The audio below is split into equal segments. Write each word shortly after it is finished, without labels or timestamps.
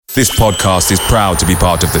This podcast is proud to be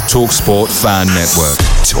part of the TalkSport Fan Network.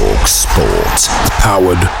 TalkSport.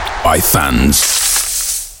 Powered by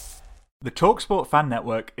fans. The TalkSport Fan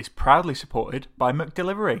Network is proudly supported by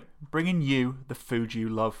McDelivery, bringing you the food you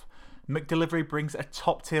love. McDelivery brings a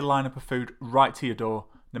top-tier lineup of food right to your door.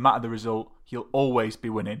 No matter the result, you'll always be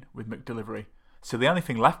winning with McDelivery. So the only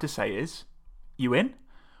thing left to say is, you in?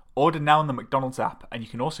 Order now on the McDonald's app, and you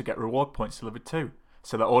can also get reward points delivered too.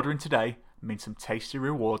 So that ordering today means some tasty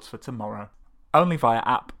rewards for tomorrow. Only via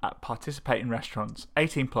app at participating restaurants.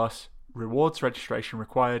 18 plus. Rewards registration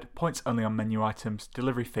required. Points only on menu items.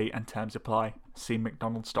 Delivery fee and terms apply. See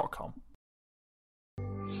mcdonalds.com.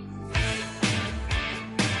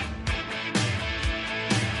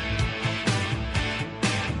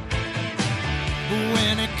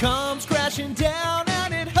 When it comes crashing down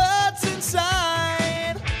and it hurts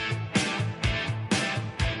inside,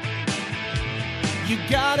 you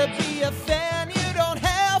gotta be a fan, you don't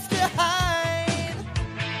have to hide.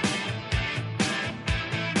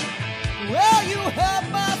 Well, you hurt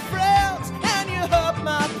my friends and you hurt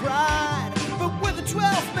my pride, but with the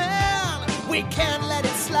 12th man, we can't let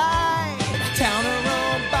it slide. Town are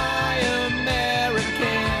owned by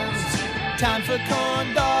Americans. Time for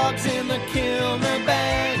corn dogs in the Kilmer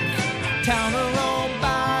Bank. Town are owned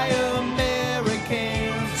by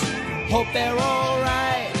Americans. Hope they're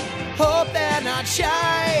alright. Hope they're not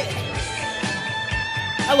shy.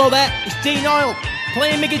 Hello there, it's Dean Oil,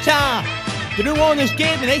 playing my guitar. The new owners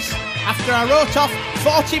gave me this after I wrote off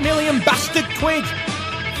 40 million bastard quid.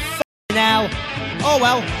 F***ing hell. Oh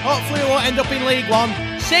well, hopefully we won't end up in League One.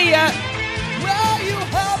 See ya! Well, you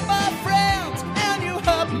hurt my friends and you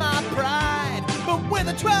hurt my pride, but with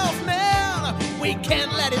a 12th man, we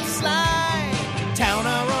can't let it slide. Town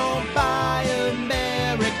are owned by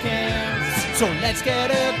Americans, so let's get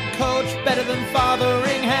a coach better than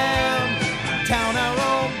Fotheringham. Town are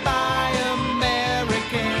owned by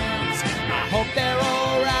Americans. I hope they're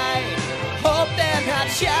alright, hope they're not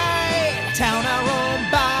shy. Town are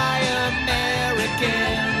owned by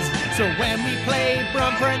Americans, so when we play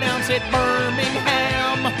Brum, pronounce it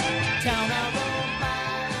Birmingham. Town are owned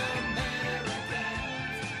by Americans.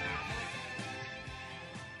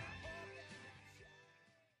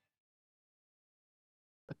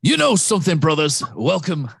 You know something, brothers.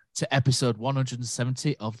 Welcome to episode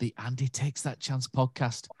 170 of the Andy Takes That Chance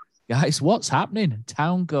podcast. Guys, what's happening?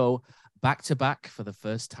 Town go back-to-back for the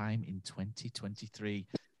first time in 2023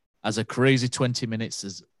 as a crazy 20 minutes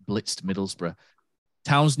has blitzed Middlesbrough.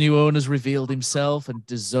 Town's new owners revealed himself, and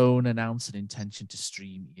DAZN announced an intention to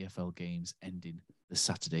stream EFL games ending the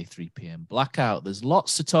Saturday 3 p.m. blackout. There's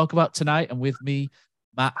lots to talk about tonight, and with me,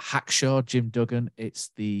 Matt Hackshaw, Jim Duggan,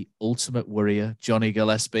 it's the ultimate worrier, Johnny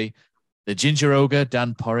Gillespie, the Ginger Ogre,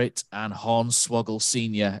 Dan Porritt, and Hornswoggle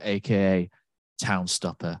Senior, a.k.a. Town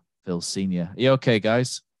Stopper, Phil Senior. Are you okay,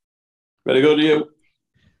 guys? Very good, you?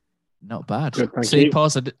 Not bad. Good, thank See, you.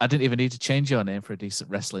 pause. I didn't even need to change your name for a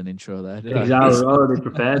decent wrestling intro there, did I? Exactly. Already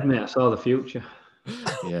prepared, mate. I saw the future.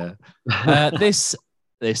 Yeah. This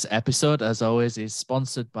episode, as always, is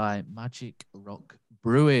sponsored by Magic Rock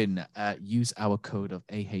Brewing. Use our code of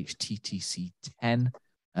AHTTC10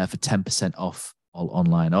 for 10% off all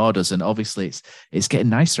online orders. And obviously, it's getting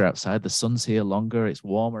nicer outside. The sun's here longer. It's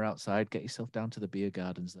warmer outside. Get yourself down to the beer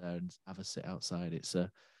gardens there and have a sit outside. It's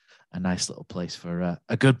a nice little place for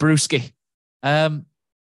a good brewski.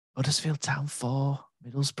 Huddersfield Town 4,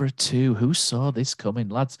 Middlesbrough 2. Who saw this coming,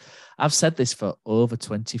 lads? I've said this for over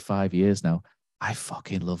 25 years now. I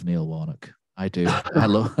fucking love Neil Warnock. I do. I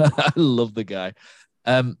love the guy.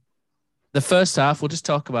 The first half, we'll just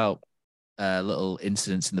talk about little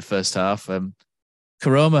incidents in the first half.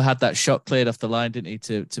 Karoma had that shot cleared off the line, didn't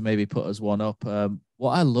he, to maybe put us one up.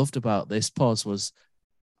 What I loved about this pause was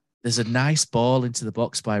there's a nice ball into the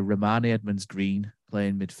box by Romani Edmonds-Green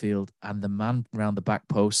playing midfield, and the man around the back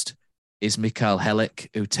post is Mikael Helik,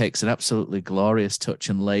 who takes an absolutely glorious touch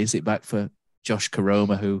and lays it back for Josh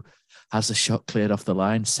Karoma, who has the shot cleared off the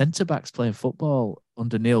line. Centre-backs playing football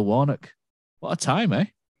under Neil Warnock. What a time, eh?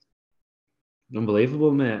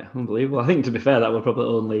 Unbelievable, mate. Unbelievable. I think, to be fair, that was probably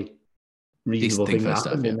the only reasonable thing that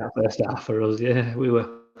happened in that first half for us. Yeah, we were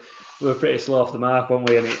pretty slow off the mark, weren't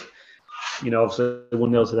we? And it, obviously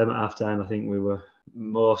 1-0 to them at half time. I think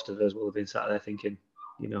most of us will have been sat there thinking,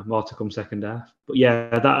 more to come second half. But yeah,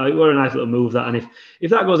 it was a nice little move, that. And if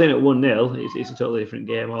that goes in at 1-0, it's a totally different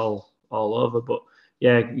game all over. But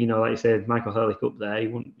yeah, like you said, Michael Helik up there,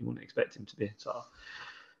 you wouldn't expect him to be sort of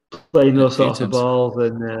playing those sorts of balls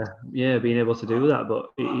and being able to do that. But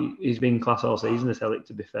he's been class all season, this Helik,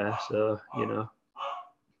 to be fair. So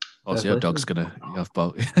Also, your dog's gonna have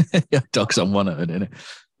your dog's on one of it, isn't it?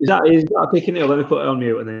 He's not picking it up. Let me put it on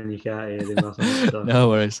mute and then you can't hear him. So. No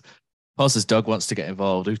worries. Paul's dog wants to get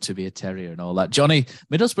involved, who to be a terrier and all that. Johnny,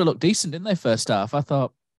 Middlesbrough looked decent, didn't they, first half? I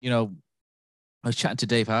thought, I was chatting to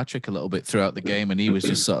Dave Hartrick a little bit throughout the game, and he was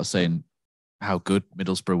just sort of saying how good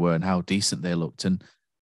Middlesbrough were and how decent they looked. And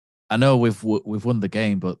I know we've won the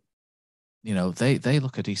game, but they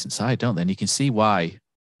look a decent side, don't they? And you can see why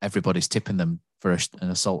everybody's tipping them for an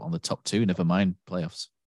assault on the top two, never mind playoffs.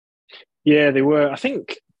 Yeah, they were. I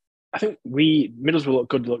think Middlesbrough looked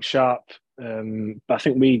good, looked sharp, but I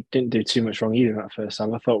think we didn't do too much wrong either in that first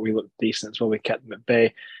time. I thought we looked decent as well. We kept them at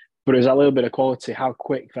bay, but it was a little bit of quality. How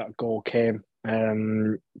quick that goal came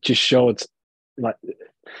just showed. Like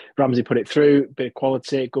Ramsey put it through, bit of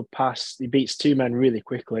quality, good pass. He beats two men really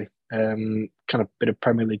quickly. Kind of bit of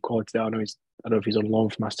Premier League quality there. I don't know if he's on loan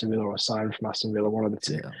from Aston Villa or signed from Aston Villa, one of the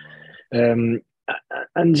two.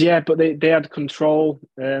 Yeah. But they had control.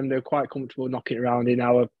 They were quite comfortable knocking it around in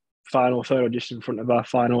our final third, or just in front of our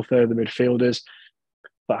final third of the midfielders.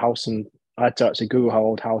 But Howson, I had to actually Google how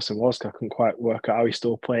old Howson was, because I couldn't quite work out how he's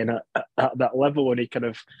still playing at that level when he kind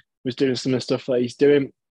of was doing some of the stuff that he's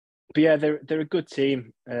doing. But yeah, they're a good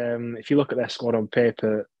team. If you look at their squad on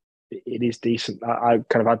paper, it is decent. I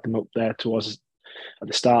kind of had them up there towards at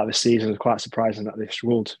the start of the season. It was quite surprising that they've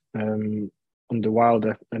struggled under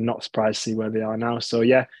Wilder, and not surprised to see where they are now. So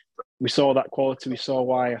yeah, we saw that quality. We saw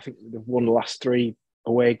why I think they've won the last 3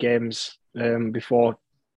 away games before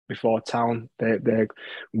Town. They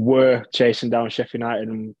were chasing down Sheffield United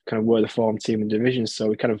and kind of were the form team in division.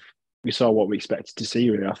 So we saw what we expected to see,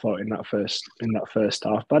 really, I thought, in that first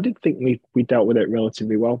half. But I did think we dealt with it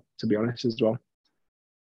relatively well, to be honest, as well.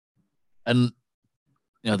 And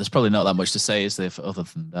there's probably not that much to say, is there, other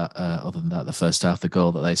than that, the first half, the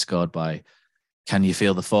goal that they scored by Can You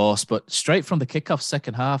Feel the Force? But straight from the kickoff,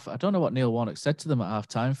 second half, I don't know what Neil Warnock said to them at half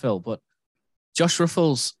time, Phil, but Josh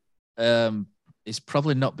Ruffles is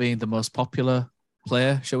probably not being the most popular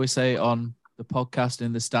player, shall we say, on the podcast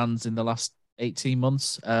in the stands in the last 18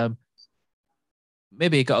 months.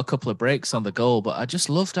 Maybe he got a couple of breaks on the goal, but I just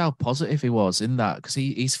loved how positive he was in that, because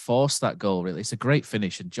he's forced that goal, really. It's a great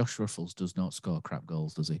finish, and Josh Ruffles does not score crap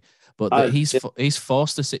goals, does he? But he's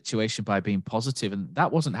forced the situation by being positive, and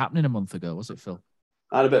that wasn't happening a month ago, was it, Phil?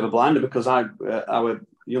 I had a bit of a blinder because our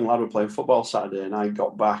young lad were playing football Saturday, and I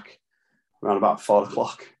got back around about 4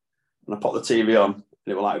 o'clock, and I put the TV on, and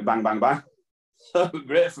it was like bang, bang, bang. So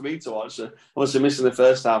great for me to watch. Obviously missing the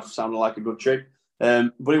first half sounded like a good trick.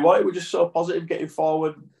 But he was just so positive getting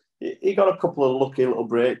forward. He got a couple of lucky little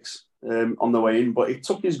breaks on the way in, but he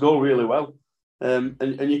took his goal really well. And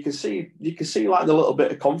you can see like the little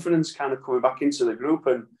bit of confidence kind of coming back into the group.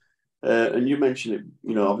 And you mentioned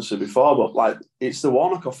it, obviously before, but like it's the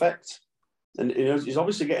Warnock effect. And he's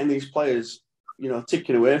obviously getting these players,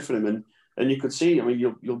 ticking away from him. And you could see, I mean,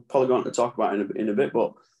 you'll probably go on to talk about it in a bit,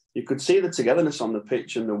 but you could see the togetherness on the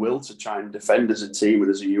pitch and the will to try and defend as a team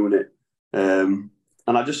and as a unit. And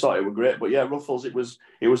I just thought it was great. But yeah, Ruffles, it was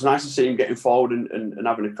nice to see him getting forward and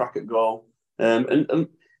having a crack at goal. And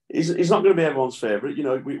he's not going to be everyone's favourite.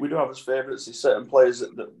 We do have his favourites. There's certain players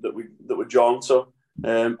that were drawn to.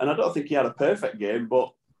 And I don't think he had a perfect game,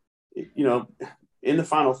 but in the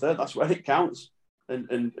final third, that's where it counts.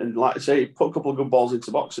 And like I say, he put a couple of good balls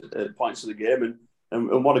into box at points of the game,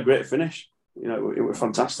 and what a great finish. It was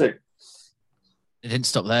fantastic. It didn't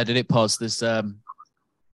stop there, did it, Pause? There's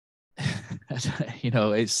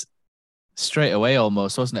it's straight away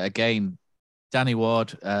almost, wasn't it? Again, Danny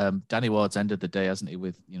Ward's ended the day, hasn't he,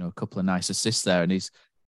 with a couple of nice assists there, and he's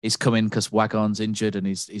come in because Wagon's injured and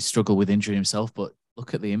he's struggled with injury himself. But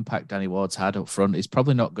look at the impact Danny Ward's had up front. He's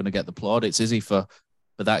probably not going to get the plaudits, is he, for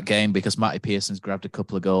that game, because Matty Pearson's grabbed a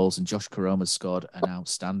couple of goals and Josh Karoma's scored an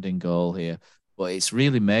outstanding goal here. But it's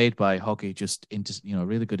really made by Hoggy, just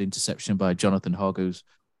really good interception by Jonathan Hogg, who's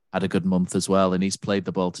had a good month as well, and he's played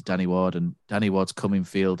the ball to Danny Ward, and Danny Ward's come in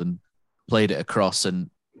field and played it across, and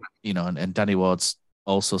Danny Ward's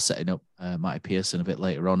also setting up Matty Pearson a bit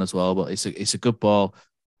later on as well. But it's a good ball,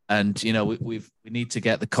 and we need to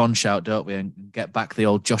get the conch out, don't we, and get back the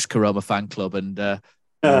old Josh Karoma fan club and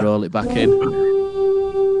roll it back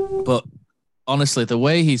in. But honestly, the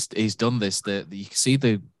way he's done this, you can see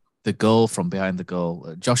the goal from behind the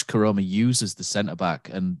goal. Josh Karoma uses the centre back,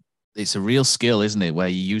 and it's a real skill, isn't it, where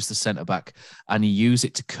you use the centre back and you use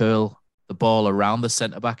it to curl the ball around the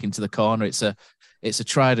centre back into the corner. It's a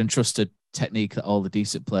tried and trusted technique that all the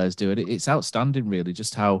decent players do, and it's outstanding, really,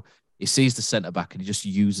 just how he sees the centre back and he just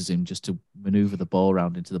uses him just to manoeuvre the ball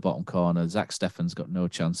around into the bottom corner. Zach Steffen's got no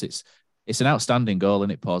chance. It's an outstanding goal,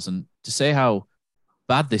 isn't it, Pause? And to say how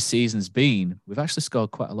bad this season's been, we've actually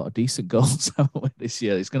scored quite a lot of decent goals this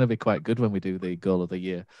year. It's going to be quite good when we do the goal of the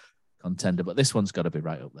year contender, but this one's got to be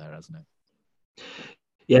right up there, hasn't it?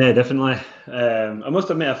 Yeah, definitely. I must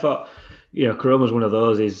admit, I thought, Karoma's one of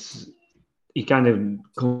those. He kind of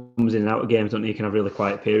comes in and out of games, don't he? He can have really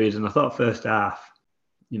quiet periods. And I thought first half,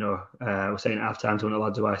 I was saying at half time to one of the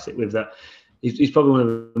lads who I sit with that he's probably one of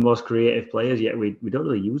the most creative players, yet we don't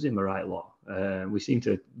really use him a right lot. We seem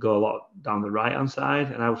to go a lot down the right-hand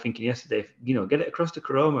side. And I was thinking yesterday, get it across to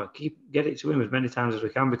Karoma, get it to him as many times as we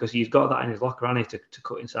can, because he's got that in his locker, hasn't he, to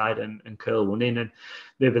cut inside and curl one in. And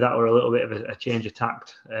maybe that were a little bit of a change of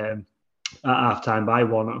tact at half-time by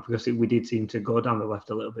Warnock, because we did seem to go down the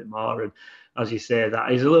left a little bit more. And as you say,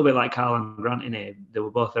 that he's a little bit like Carl and Grant in it. They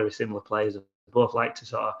were both very similar players. They both like to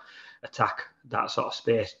sort of attack that sort of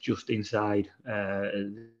space just inside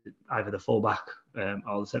either the fullback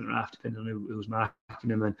or the centre half, depending on who's marking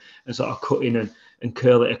them, and sort of cut in and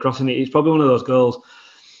curl it across. And it's probably one of those goals,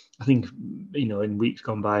 I think, in weeks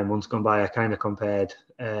gone by and months gone by, I kind of compared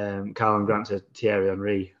Carl and Grant to Thierry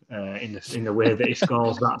Henry in the way that he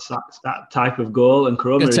scores that type of goal. And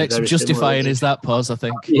Karoma is very justifying is that pause, I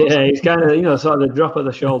think. Yeah, he's kind of, sort of the drop of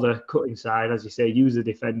the shoulder, cut inside, as you say, use the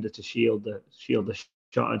defender to shield the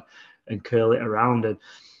shot and curl it around. And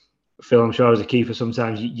Phil, I'm sure as a keeper,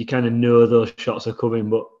 sometimes you kind of know those shots are coming,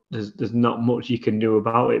 but there's not much you can do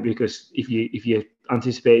about it, because if you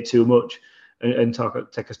anticipate too much and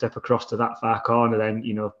take a step across to that far corner, then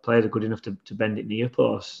players are good enough to bend it near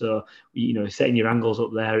post. So setting your angles up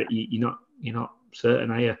there, you're not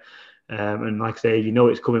certain, are you? And like I say,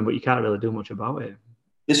 it's coming, but you can't really do much about it.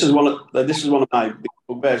 This is one of my big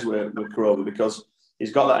bugbears with Karoma, because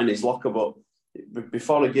he's got that in his locker, but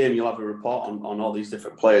before the game, you'll have a report on all these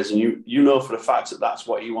different players, and you know for a fact that that's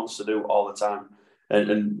what he wants to do all the time.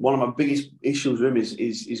 And one of my biggest issues with him is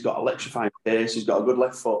he's got electrifying pace, he's got a good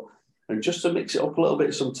left foot, and just to mix it up a little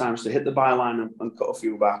bit sometimes, to hit the byline and cut a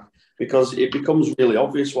few back, because it becomes really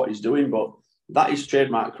obvious what he's doing. But that is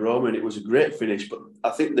trademark Karoma, and it was a great finish. But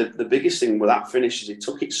I think the biggest thing with that finish is he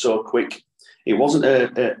took it so quick. It wasn't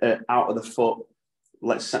a out of the foot,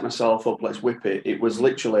 let's set myself up, let's whip it. It was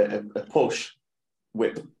literally a push,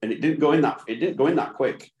 whip, and it didn't go in that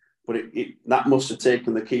quick. But it that must have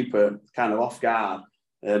taken the keeper kind of off guard,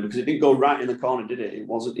 because it didn't go right in the corner, did it? It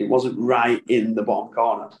wasn't right in the bottom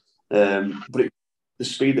corner. But the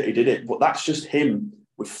speed that he did it, but that's just him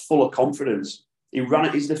with full of confidence. He ran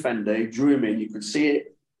at his defender, he drew him in, you could see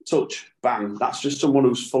it, touch, bang. That's just someone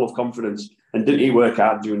who's full of confidence. And didn't he work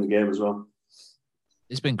hard during the game as well?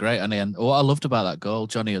 It's been great, hasn't he? And what I loved about that goal,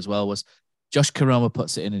 Johnny, as well, was Josh Karoma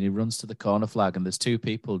puts it in and he runs to the corner flag, and there's two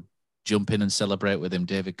people jump in and celebrate with him,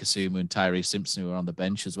 David Kasumu and Tyree Simpson, who are on the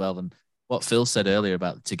bench as well. And what Phil said earlier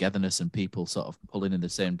about togetherness and people sort of pulling in the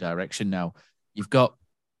same direction now, we've got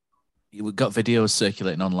videos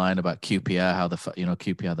circulating online about QPR, how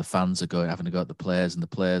QPR, the fans are having a go at the players, and the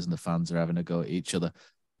players and the fans are having a go at each other.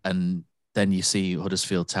 And then you see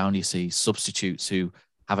Huddersfield Town, you see substitutes who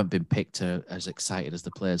haven't been picked as excited as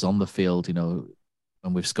the players on the field,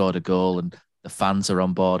 when we've scored a goal, and the fans are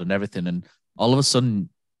on board and everything. And all of a sudden,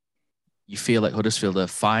 you feel like Huddersfield are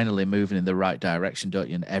finally moving in the right direction, don't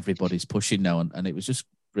you? And everybody's pushing now. And it was just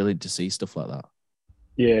brilliant to see stuff like that.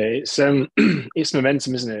 Yeah, it's it's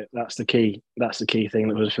momentum, isn't it? That's the key. That's the key thing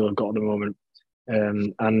that Huddersfield have got at the moment.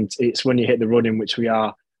 And it's when you hit the running, which we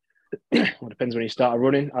are. Well, it depends when you start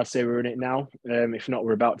running. I'd say we're in it now. If not,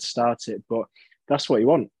 we're about to start it. But that's what you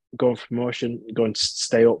want. Going for promotion, going to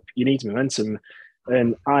stay up. You need momentum.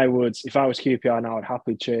 And I would, if I was QPR now, I'd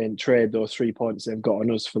happily trade those 3 points they've got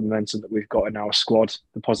on us for the momentum that we've got in our squad,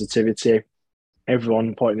 the positivity,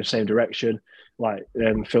 everyone pointing in the same direction. Like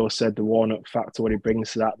Phil said, the Warnock factor, what he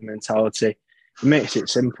brings to that, the mentality, it makes it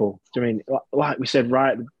simple. I mean, like we said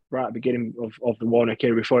right at the beginning of the Warnock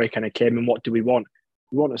era, before he kind of came in, what do we want?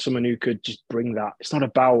 We wanted someone who could just bring that. It's not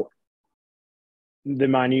about the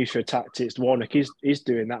minutiae tactics. Warnock is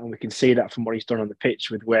doing that, and we can see that from what he's done on the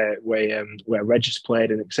pitch with where Reg has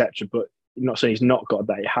played and etc. But I'm not saying he's not got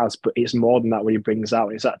that, he has, but it's more than that. What he brings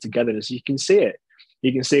out is that togetherness. You can see it.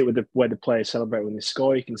 You can see it with the way the players celebrate when they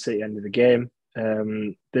score. You can see it at the end of the game.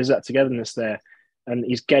 There's that togetherness there, and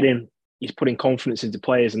he's putting confidence into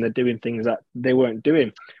players, and they're doing things that they weren't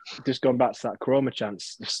doing. Just going back to that Karoma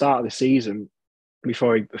chance, the start of the season,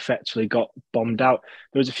 before he effectively got bombed out,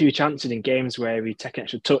 there was a few chances in games where he'd take an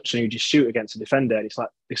extra touch and he'd just shoot against a defender, and it's like,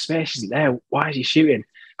 the space isn't there. Why is he shooting?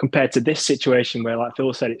 Compared to this situation where, like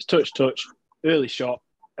Phil said, it's touch, early shot.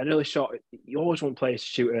 An early shot, you always want players to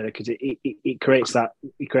shoot early because it creates that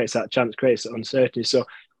chance, creates that uncertainty. So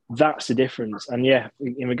that's the difference. And yeah,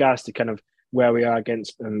 in regards to kind of where we are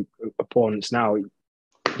against opponents now,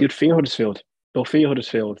 you'd fear Huddersfield. They'll fear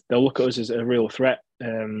Huddersfield. They'll look at us as a real threat.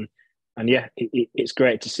 And yeah, it's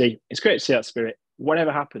great to see. It's great to see that spirit.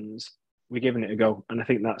 Whatever happens, we're giving it a go. And I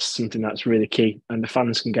think that's something that's really key. And the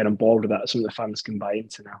fans can get on board with that. Something the fans can buy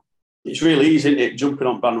into now. It's really easy, isn't it? Jumping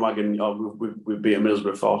on bandwagon, we've beaten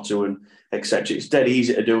Middlesbrough 4-2 and etc. It's dead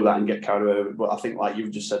easy to do that and get carried away with it. But I think, like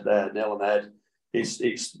you've just said there, nail on the head, it's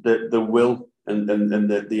the will and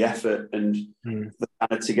the effort and the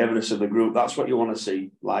kind of togetherness of the group. That's what you want to see,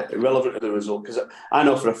 like irrelevant to the result. Because I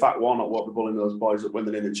know for a fact Warnock won't be bullying those boys up when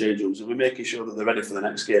they're in the change rooms, and we're making sure that they're ready for the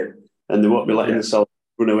next game, and they won't be letting themselves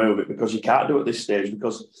run away with it, because you can't do it at this stage,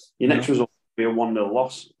 because your next result will be a 1-0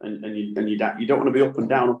 loss, and you don't want to be up and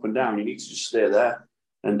down. You need to just stay there,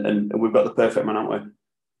 and we've got the perfect man, haven't we?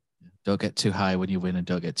 Don't get too high when you win, and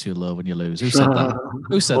don't get too low when you lose. Who said that?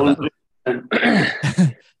 Who said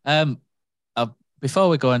that? Before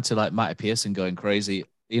we go into like Matty Pearson going crazy,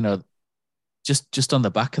 just on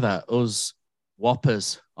the back of that, us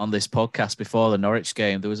whoppers on this podcast before the Norwich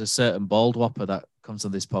game, there was a certain bald whopper that comes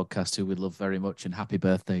on this podcast who we love very much, and happy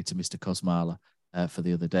birthday to Mr. Kosmala for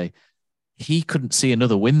the other day. He couldn't see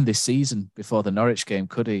another win this season before the Norwich game,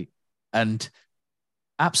 could he? And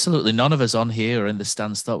absolutely none of us on here or in the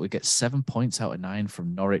stands thought we'd get 7 points out of 9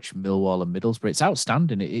 from Norwich, Millwall and Middlesbrough. It's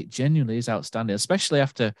outstanding. It genuinely is outstanding, especially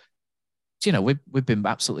after, we've been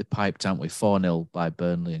absolutely piped, haven't we? 4-0 by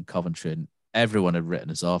Burnley and Coventry, and everyone had written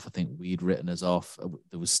us off. I think we'd written us off.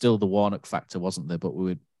 There was still the Warnock factor, wasn't there? But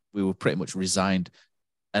we were pretty much resigned.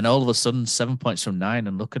 And all of a sudden, 7 points from 9,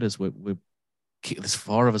 and look at us. There's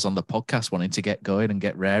 4 of us on the podcast wanting to get going and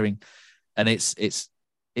get raring, and it's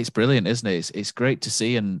brilliant, isn't it? It's great to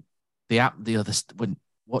see, and when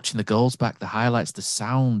watching the goals back, the highlights, the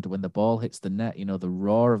sound when the ball hits the net, the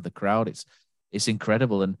roar of the crowd, it's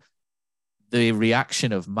incredible. And the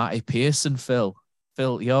reaction of Matty Pearson, Phil,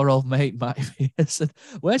 your old mate, Matty Pearson,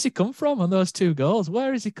 where's he come from on those 2 goals?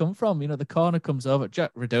 Where has he come from? The corner comes over.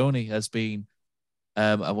 Jack Radoni has been,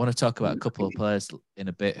 I want to talk about a couple of players in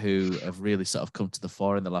a bit who have really sort of come to the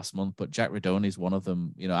fore in the last month, but Jack Radoni is one of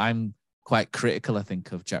them. I'm quite critical, I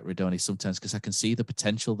think, of Jack Radoni sometimes, because I can see the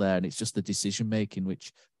potential there, and it's just the decision-making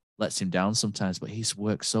which lets him down sometimes. But he's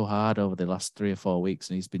worked so hard over the last 3 or 4 weeks,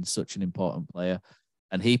 and he's been such an important player.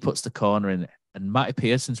 And he puts the corner in, and Matty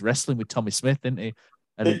Pearson's wrestling with Tommy Smith, isn't he?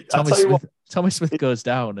 And Tommy Smith goes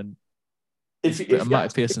down, and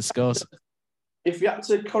Matty Pearson scores. If you had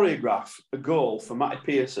to choreograph a goal for Matty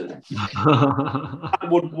Pearson, that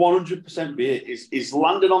would 100% be it. He's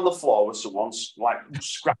landed on the floor with someone like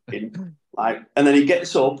scrapping, and then he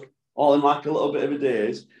gets up, all in like a little bit of a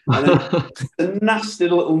daze, and then a nasty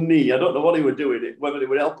little knee. I don't know what he were doing, whether they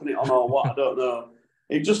were helping it on or what. I don't know.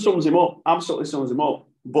 It just sums him up. Absolutely sums him up.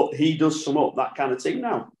 But he does sum up that kind of team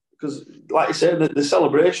now, because, like I said, the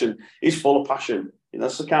celebration is full of passion.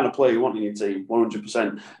 That's the kind of player you want in your team,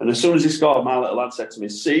 100%. And as soon as he scored, my little lad said to me,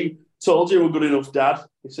 "See, told you we're good enough, Dad."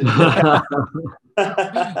 He said, "Yeah."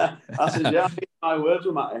 I said, "Yeah, I think my words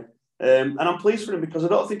were Matty." And I'm pleased for him, because I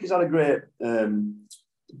don't think he's had a great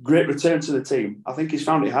return to the team. I think he's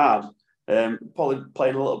found it hard, probably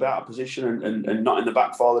playing a little bit out of position and not in the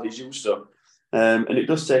back four that he's used to. And it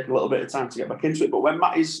does take a little bit of time to get back into it. But when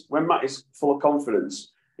Matty's full of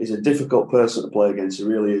confidence, he's a difficult person to play against. He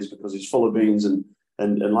really is, because he's full of beans. And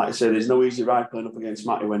like I say, there's no easy ride playing up against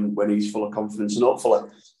Matty when he's full of confidence. And hopefully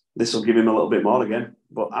this will give him a little bit more again.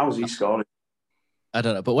 But how's he scoring? I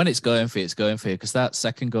don't know. But when it's going for you, it's going for you. Because that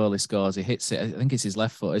second goal he scores, he hits it. I think it's his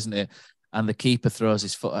left foot, isn't it? And the keeper throws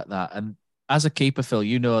his foot at that. And as a keeper, Phil,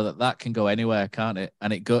 you know that can go anywhere, can't it?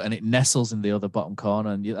 And it nestles in the other bottom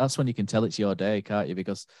corner. And that's when you can tell it's your day, can't you?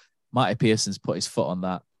 Because Matty Pearson's put his foot on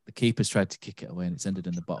that. The keeper's tried to kick it away, and it's ended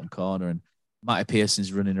in the bottom corner. And Matty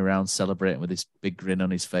Pearson's running around celebrating with this big grin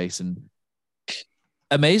on his face. And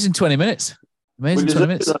amazing 20 minutes. Amazing 20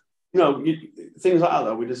 minutes. Things like that,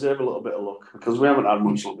 though, we deserve a little bit of luck, because we haven't had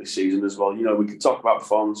much luck this season as well. We could talk about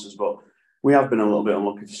performances, but we have been a little bit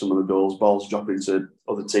unlucky for some of the goals, balls dropping to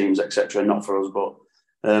other teams, etc. Not for us,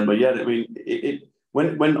 but yeah, I mean,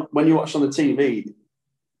 when you watch on the TV,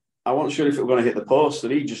 I wasn't sure if it was going to hit the post,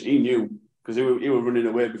 and he knew, because he were running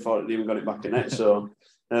away before it even got it back in net. So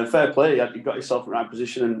fair play, he got himself in the right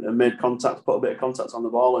position and made contact, put a bit of contact on the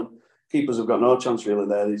ball, and keepers have got no chance really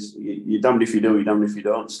there. You're damned if you do, you're damned if you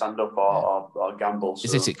don't. Stand up or gamble.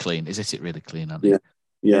 So. Is it clean? Is it really clean, Andy?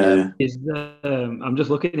 Yeah. I'm just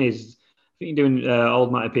looking. I think you're doing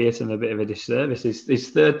old Matty Pearson a bit of a disservice. His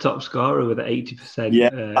third top scorer with an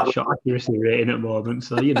 80% shot accuracy rating at the moment.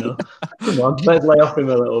 So, come on, let's lay off him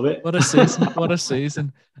a little bit. What a season. What a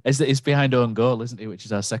season. He's behind own goal, isn't he? Which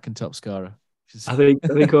is our second top scorer. I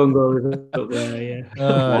think own goal is up there, yeah.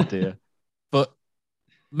 Oh, dear. But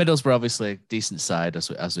Middlesbrough, obviously, decent side,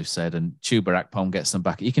 as we've said, and Chuba Akpom gets them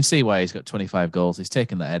back. You can see why he's got 25 goals. He's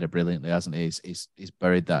taken that header brilliantly, hasn't he? He's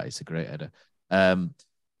buried that. It's a great header.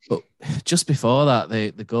 But just before that,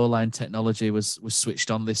 the goal line technology was switched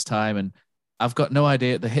on this time, and I've got no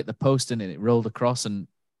idea. They hit the post and it rolled across, and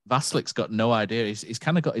Vaslik's got no idea. He's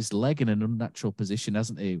kind of got his leg in an unnatural position,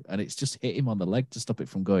 hasn't he? And it's just hit him on the leg to stop it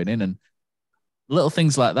from going in. And little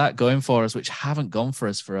things like that going for us, which haven't gone for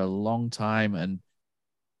us for a long time. And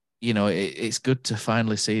you know, it's good to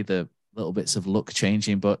finally see the little bits of luck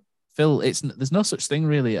changing. But Phil, there's no such thing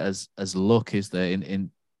really as luck, is there?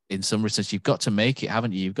 In some respects, you've got to make it,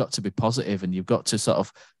 haven't you? You've got to be positive, and you've got to sort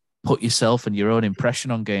of put yourself and your own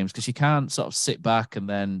impression on games, because you can't sort of sit back and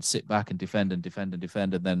defend,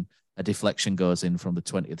 and then a deflection goes in from the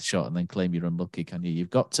 20th shot and then claim you're unlucky, can you?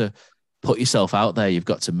 You've got to put yourself out there. You've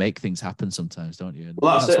got to make things happen sometimes, don't you? And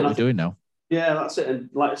that's what we're doing now. Yeah, that's it. And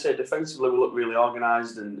like I say, defensively, we look really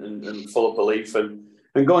organised and full of belief. And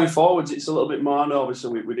going forwards, it's a little bit more. I know,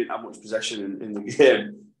 obviously, we didn't have much possession in the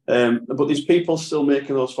game. But there's people still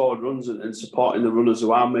making those forward runs and supporting the runners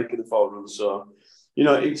who are making the forward runs. So, you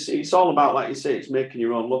know, it's all about, like you say, it's making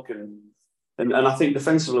your own luck. And I think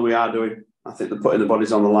defensively we are doing. I think they're putting the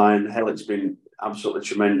bodies on the line. Hellick's been absolutely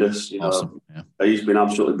tremendous. You know, awesome. Yeah. He's been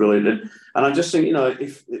absolutely brilliant. And I just think, you know,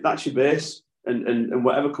 if that's your base and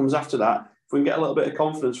whatever comes after that, if we can get a little bit of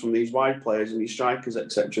confidence from these wide players and these strikers,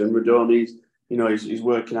 etc., and Radoni's, you know, he's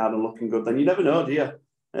working hard and looking good, then you never know, do you?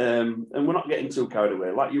 And we're not getting too carried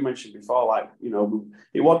away. Like you mentioned before, like, you know,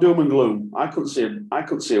 it was doom and gloom. I couldn't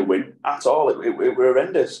see a win at all. It were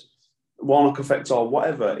horrendous. Warnock effect or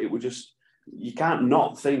whatever. It was just, you can't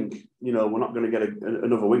not think, you know, we're not going to get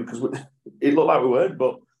another win, because it looked like we were,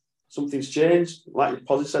 but something's changed. Like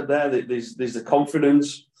Posy said there, there's the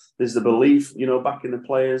confidence, there's the belief, you know, back in the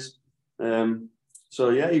players. So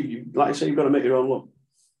yeah, like I say, you've got to make your own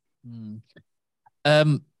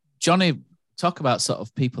luck. Johnny, talk about sort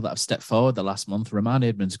of people that have stepped forward the last month. Romani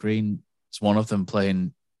Edmonds-Green is one of them,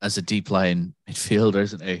 playing as a deep line midfielder,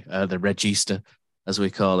 isn't he? The regista, as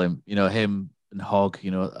we call him. You know, him and Hogg,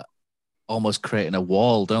 you know, almost creating a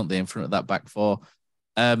wall, don't they, in front of that back four.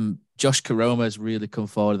 Josh Karoma has really come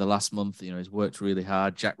forward in the last month. You know, he's worked really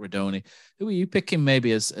hard. Jack Radoni. Who are you picking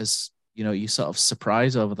maybe as you know, you sort of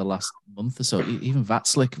surprise over the last month or so? Even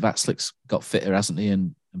Vatslik's got fitter, hasn't he,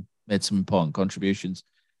 and made some important contributions.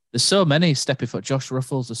 There's so many stepping foot. Josh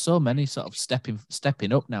Ruffles. There's so many sort of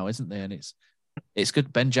stepping up now, isn't there? And it's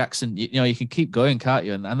good. Ben Jackson. You know, you can keep going, can't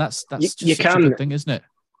you? And that's just such a good thing, isn't it?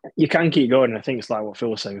 You can keep going. I think it's like what Phil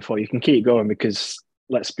was saying before. You can keep going because,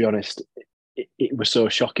 let's be honest, it was so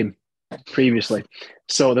shocking previously.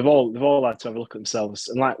 So they've all had to have a look at themselves.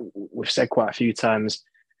 And like we've said quite a few times,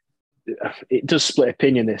 it does split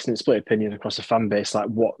opinion, this, and it's split opinion across the fan base, like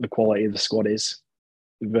what the quality of the squad is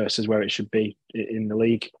versus where it should be in the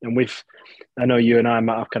league. And I know you and I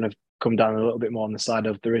might have kind of come down a little bit more on the side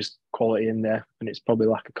of there is quality in there, and it's probably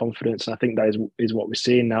lack of confidence. And I think that is what we're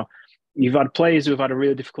seeing now. You've had players who have had a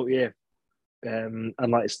really difficult year, and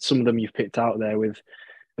like some of them you've picked out there with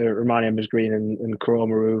Romani Edmonds-Green and Karoma,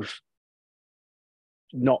 who've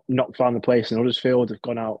not found the place in Huddersfield, have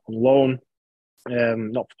gone out on loan,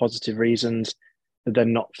 not for positive reasons, but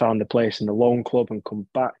then not found a place in the loan club and come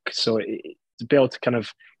back. So to be able to kind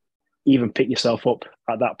of even pick yourself up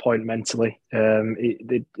at that point mentally,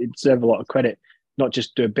 it deserves a lot of credit. Not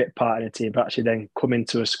just do a bit part in a team, but actually then come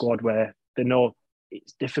into a squad where they know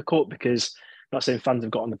it's difficult, because I'm not saying fans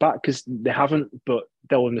have got on the back, because they haven't, but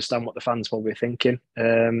they'll understand what the fans will be thinking.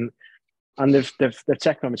 And they've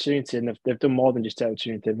taken opportunity, and they've done more than just take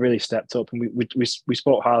opportunity. They've really stepped up, and we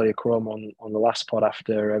spoke highly of Chrome on the last pod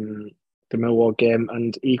after the Millwall game,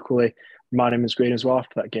 and equally Romani Edmonds-Green as well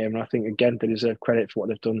after that game. And I think again they deserve credit for what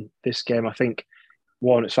they've done this game. I think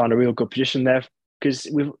Warnock's found a real good position there, because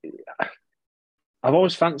I've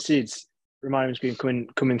always fancied Romani Edmonds-Green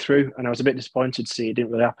coming through, and I was a bit disappointed to see it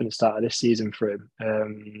didn't really happen at the start of this season for him.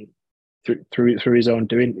 Through his own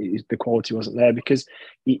doing, the quality wasn't there, because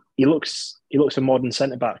he looks a modern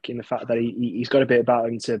centre back in the fact that he's got a bit about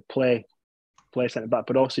him to play centre back,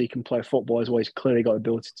 but also he can play football as well. He's clearly got the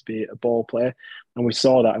ability to be a ball player, and we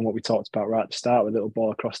saw that in what we talked about right at the start with a little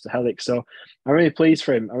ball across the Hellick. So I'm really pleased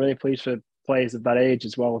for him. I'm really pleased for players of that age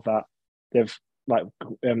as well, that they've I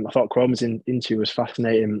thought Chrome's into was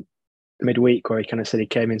fascinating midweek, where he kind of said he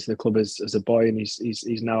came into the club as a boy, and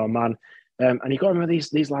he's now a man. And you got to remember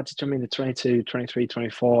these lads, I mean, they're 22, 23,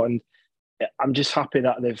 24, and I'm just happy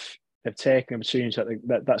that they've taken opportunities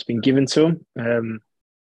that's been given to them.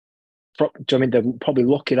 I mean, they're probably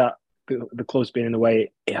lucky that the club's been in the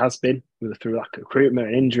way it has been through lack of recruitment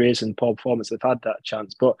and injuries and poor performance, they've had that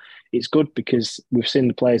chance. But it's good because we've seen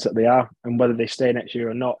the players that they are, and whether they stay next year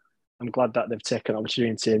or not, I'm glad that they've taken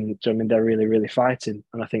opportunity, and I mean they're really, really fighting.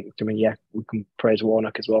 And I think, we can praise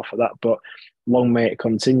Warnock as well for that. But long may it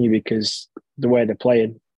continue, because the way they're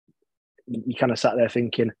playing, you kind of sat there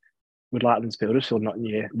thinking, we'd like them to be Huddersfield not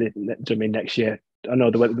next year. I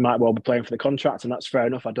know they might well be playing for the contract, and that's fair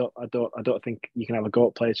enough. I don't think you can have a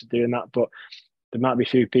goat player for doing that, but there might be a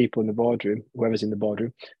few people in the boardroom, whoever's in the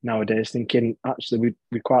boardroom nowadays, thinking actually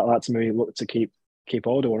we'd quite like to maybe look to keep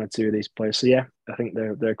hold of one or two of these players. So yeah, I think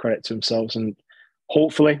they're a credit to themselves, and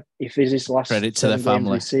hopefully, if this is last credit to their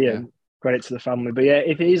family, we see him, credit to the family. But yeah,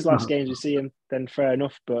 if it is last games we see him, then fair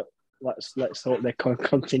enough. But let's hope they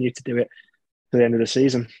continue to do it to the end of the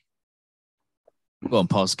season. Go on,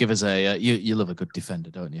 Paz. Give us a. You love a good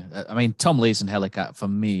defender, don't you? I mean, Tom Lees and Helicat for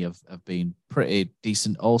me have been pretty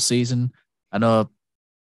decent all season. I know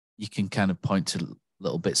you can kind of point to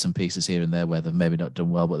little bits and pieces here and there where they've maybe not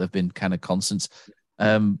done well, but they've been kind of constants.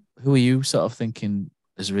 Who are you sort of thinking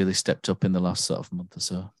has really stepped up in the last sort of month or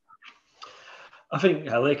so? I think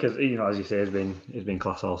Helic, as you say, has been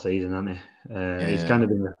class all season, hasn't he? He's kind of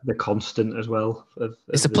been the constant as well.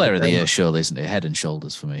 It's the player of the year, surely, isn't it? Head and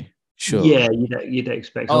shoulders for me. Sure. Yeah, you'd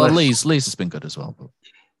expect. Oh, Lee's has been good as well. But...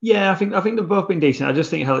 Yeah, I think they've both been decent. I just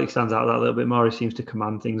think Helic stands out that little bit more. He seems to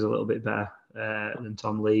command things a little bit better than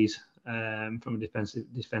Tom Lees from a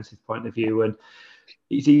defensive point of view. And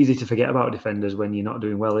it's easy to forget about defenders when you're not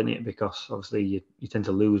doing well in it, because obviously you tend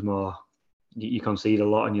to lose more. You concede a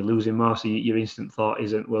lot and you're losing more. So your instant thought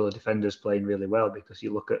isn't, well, the defender's playing really well, because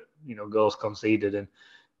you look at goals conceded and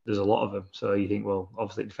there's a lot of them. So you think, well,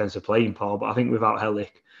 obviously defence are playing poor. But I think without Helic,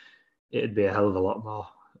 it'd be a hell of a lot more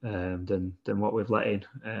than what we've let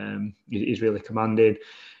in. He's really commanded.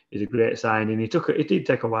 He's a great signing. It did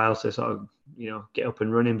take a while to sort of get up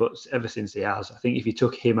and running, but ever since he has, I think if you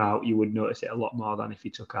took him out, you would notice it a lot more than if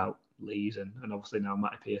you took out Lees and obviously now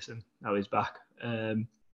Matty Pearson. Now he's back.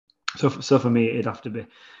 So for me, it'd have to be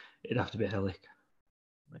Helic.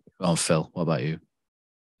 Go on, Phil. What about you?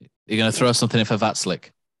 You're going to throw something in for Vatslik?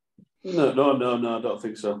 No, I don't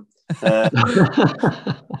think so. I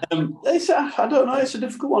don't know. It's a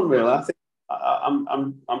difficult one, really. I think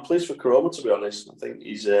I'm pleased for Koroma, to be honest. I think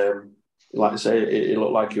he's like I say, it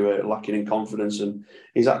looked like he were lacking in confidence, and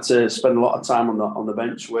he's had to spend a lot of time on the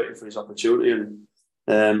bench waiting for his opportunity.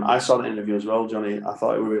 And I saw the interview as well, Johnny. I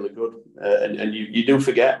thought it was really good. And you do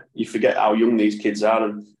forget how young these kids are,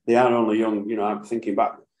 and they are only young. I'm thinking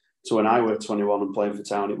back to when I was 21 and playing for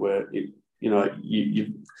Town.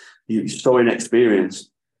 You're so inexperienced.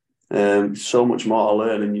 So much more to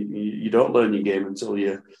learn, and you don't learn your game until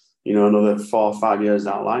you're another 4 or 5 years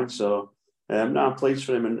down the line. So I'm pleased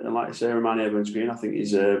for him, and like I say, Romani Evans-Green, I think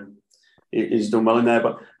he's done well in there.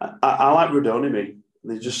 But I like Rodoni.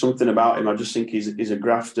 There's just something about him. I just think he's a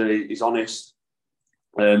grafter. He's honest.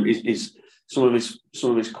 He's some of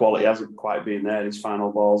his quality hasn't quite been there. His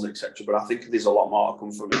final balls, etc. But I think there's a lot more to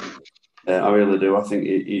come from him. I really do. I think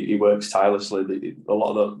he works tirelessly. A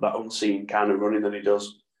lot of that unseen kind of running that he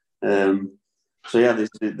does. So yeah,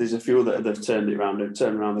 there's a few that they've turned it around. They've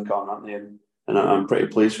turned around the corner, haven't they? And I'm pretty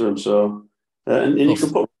pleased for them. So and you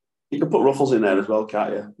can put Ruffles in there as well,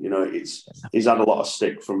 can't you? He's had a lot of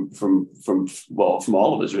stick from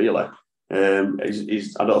all of us, really.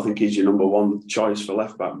 I don't think he's your number one choice for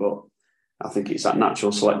left back, but I think it's that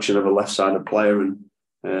natural selection of a left-sided player, and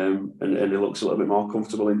he looks a little bit more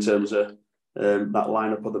comfortable in terms of that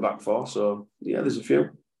lineup of the back four. So yeah, there's a few.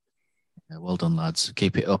 Yeah, well done, lads.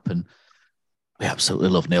 Keep it up. And we absolutely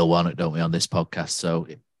love Neil Warnock, don't we, on this podcast? So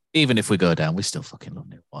even if we go down, we still fucking love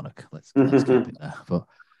Neil Warnock. Let's keep it there. But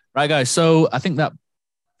right, guys. So I think that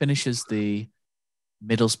finishes the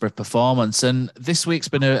Middlesbrough performance. And this week's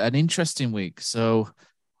been an interesting week. So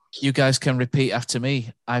you guys can repeat after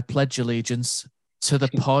me. I pledge allegiance to the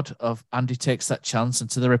pod of Andy Takes That Chance, and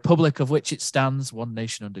to the republic of which it stands, one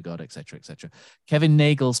nation under God, etc., etc. Kevin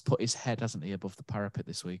Nagel's put his head, hasn't he, above the parapet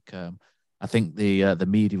this week. I think the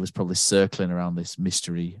media was probably circling around this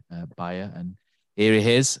mystery buyer, and here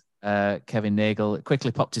he is. Kevin Nagel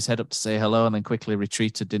quickly popped his head up to say hello, and then quickly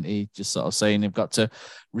retreated, didn't he? Just sort of saying you've got to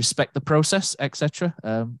respect the process, etc.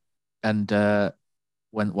 And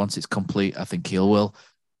once it's complete, I think he will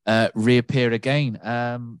reappear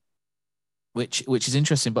again. Which is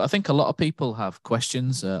interesting, but I think a lot of people have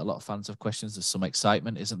questions. A lot of fans have questions. There's some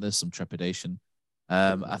excitement, isn't there? Some trepidation.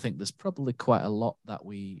 I think there's probably quite a lot that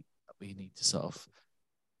we need to sort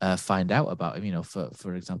of find out about him.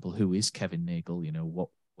 For example, who is Kevin Nagel? What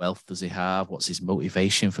wealth does he have? What's his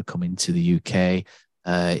motivation for coming to the UK?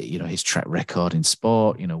 his track record in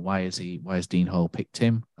sport. Why has Dean Hall picked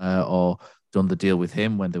him or done the deal with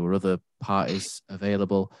him when there were other parties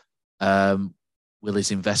available? Will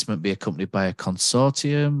his investment be accompanied by a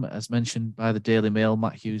consortium, as mentioned by the Daily Mail,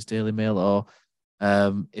 Matt Hughes' Daily Mail? Or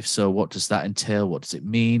if so, what does that entail? What does it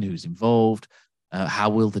mean? Who's involved? How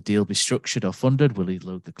will the deal be structured or funded? Will he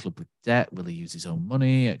load the club with debt? Will he use his own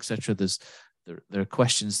money, etc.? There are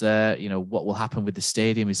questions there. What will happen with the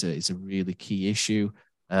stadium is a really key issue.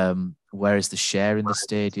 Where is the share in the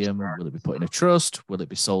stadium? Will it be put in a trust? Will it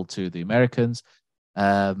be sold to the Americans?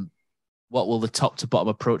 What will the top to bottom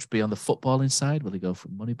approach be on the footballing side? Will he go for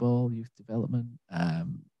Moneyball, youth development,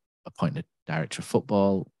 appoint a director of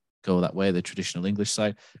football, go that way, the traditional English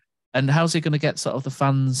side? And how's he going to get sort of the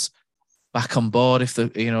fans back on board if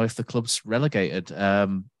the club's relegated?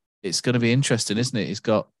 It's going to be interesting, isn't it? He's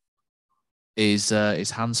got his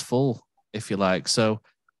hands full, if you like. So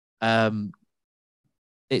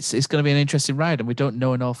it's going to be an interesting ride, and we don't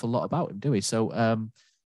know an awful lot about him, do we? So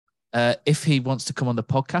if he wants to come on the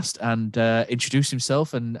podcast and introduce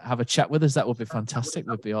himself and have a chat with us, that would be fantastic.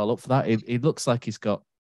 We'd be all up for that. He looks like he's got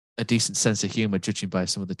a decent sense of humor, judging by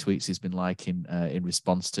some of the tweets he's been liking in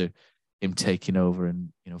response to him taking over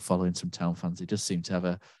and following some Town fans. He does seem to have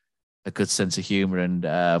a good sense of humor, and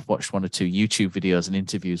I've watched 1 or 2 YouTube videos and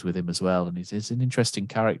interviews with him as well, and he's an interesting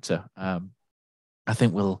character. I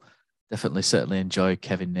think we'll certainly enjoy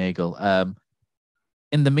Kevin Nagle.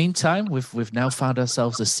 In the meantime, we've now found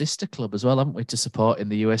ourselves a sister club as well, haven't we, to support in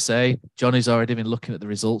the USA? Johnny's already been looking at the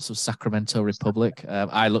results of Sacramento Republic.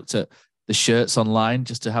 I looked at the shirts online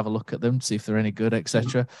just to have a look at them, see if they're any good,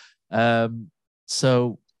 etc.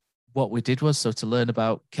 So what we did was, to learn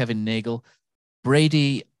about Kevin Nagle,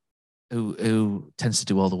 Brady, who tends to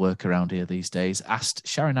do all the work around here these days, asked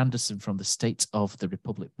Sharon Anderson from the State of the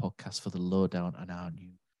Republic podcast for the lowdown on our new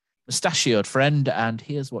mustachioed friend, and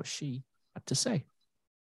here's what she had to say.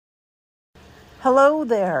 Hello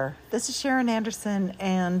there. This is Sharon Anderson,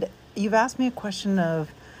 and you've asked me a question of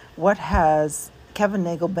what has Kevin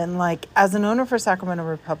Nagle been like as an owner for Sacramento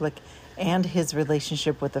Republic and his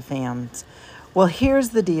relationship with the fans. Well, here's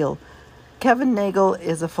the deal. Kevin Nagle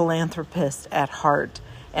is a philanthropist at heart,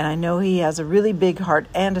 and I know he has a really big heart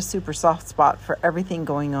and a super soft spot for everything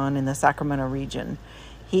going on in the Sacramento region.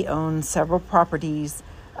 He owns several properties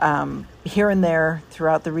here and there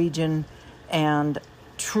throughout the region, and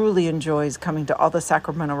truly enjoys coming to all the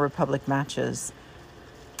Sacramento Republic matches.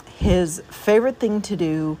 His favorite thing to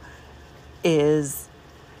do is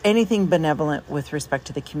anything benevolent with respect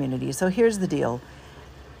to the community. So here's the deal.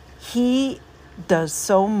 He does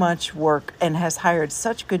so much work and has hired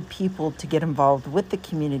such good people to get involved with the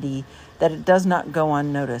community that it does not go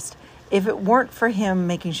unnoticed. If it weren't for him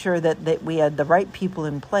making sure that we had the right people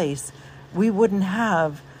in place, we wouldn't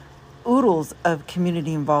have oodles of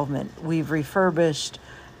community involvement. We've refurbished,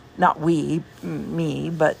 not me,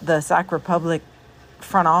 but the Sac Republic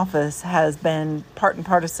front office has been part and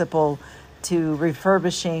participle to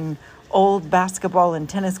refurbishing old basketball and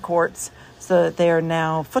tennis courts so that they are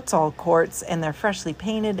now futsal courts, and they're freshly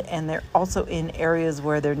painted, and they're also in areas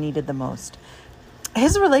where they're needed the most.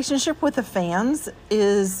 His relationship with the fans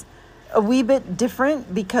is a wee bit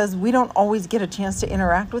different because we don't always get a chance to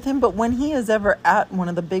interact with him, but when he is ever at one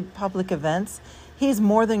of the big public events, he's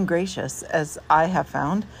more than gracious, as I have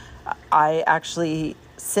found. I actually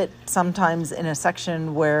sit sometimes in a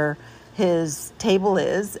section where his table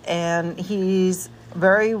is, and he's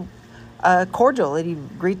very cordial. He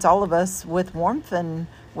greets all of us with warmth and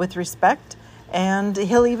with respect, and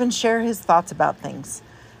he'll even share his thoughts about things.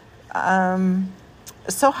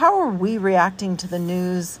 So how are we reacting to the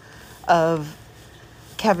news of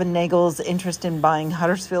Kevin Nagle's interest in buying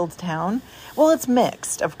Huddersfield Town? Well, it's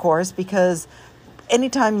mixed, of course, because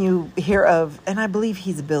anytime you hear of, and I believe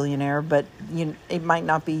he's a billionaire, but it might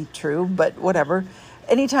not be true, but whatever.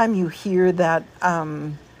 Anytime you hear that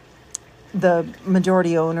the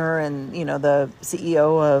majority owner and, the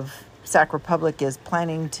CEO of Sac Republic is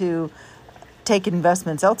planning to take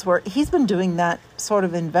investments elsewhere, he's been doing that sort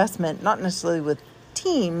of investment, not necessarily with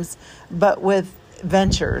teams, but with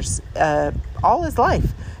ventures all his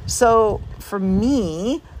life. So for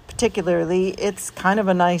me, particularly, it's kind of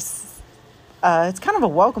a nice, it's kind of a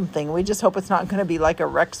welcome thing. We just hope it's not going to be like a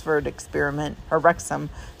Rexford experiment, or Wrexham,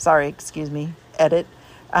 edit.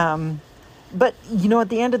 But, at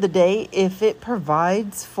the end of the day, if it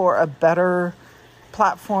provides for a better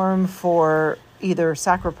platform for either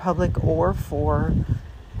Sac Republic or for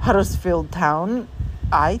Huddersfield Town,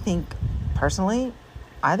 I think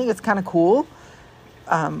it's kind of cool.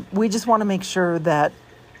 We just want to make sure that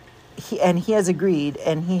he has agreed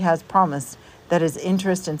and he has promised that his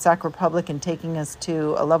interest in Sac Republic and taking us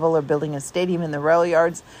to a level of building a stadium in the rail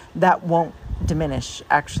yards, that won't diminish.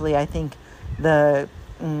 Actually, I think the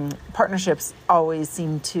partnerships always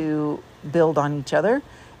seem to build on each other.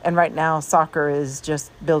 And right now, soccer is just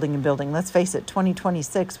building and building. Let's face it,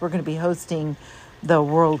 2026, we're going to be hosting the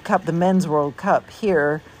World Cup, the Men's World Cup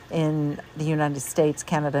here in the United States,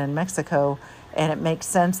 Canada, and Mexico. And it makes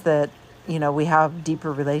sense that, we have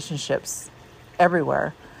deeper relationships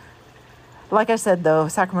everywhere. Like I said, though,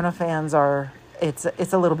 Sacramento fans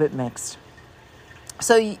it's a little bit mixed.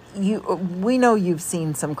 So we know you've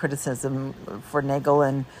seen some criticism for Nagel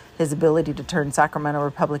and his ability to turn Sacramento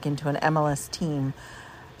Republic into an MLS team.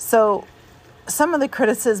 So some of the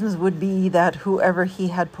criticisms would be that whoever he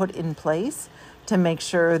had put in place to make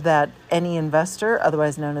sure that any investor,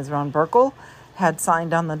 otherwise known as Ron Burkle, had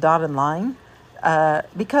signed on the dotted line,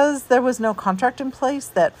 because there was no contract in place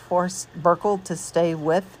that forced Burkle to stay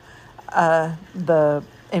with the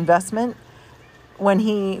investment. When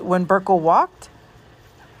Burkle walked,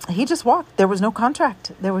 he just walked. There was no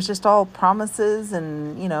contract. There was just all promises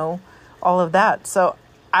and, all of that. So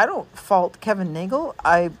I don't fault Kevin Nagel.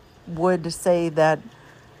 I would say that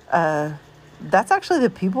that's actually the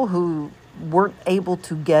people who weren't able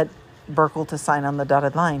to get Burkle to sign on the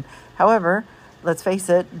dotted line. However, let's face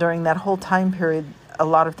it, during that whole time period, a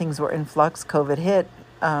lot of things were in flux. COVID hit.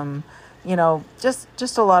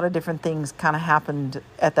 Just a lot of different things kind of happened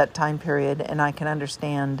at that time period, and I can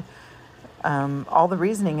understand all the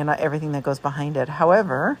reasoning and everything that goes behind it.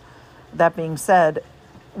 However, that being said,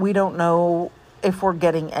 we don't know if we're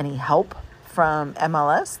getting any help from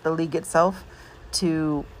MLS, the league itself,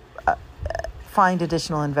 to find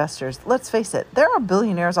additional investors. Let's face it, there are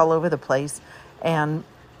billionaires all over the place, and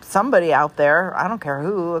somebody out there, I don't care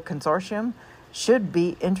who, a consortium, should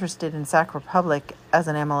be interested in Sac Republic as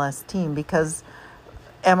an MLS team, because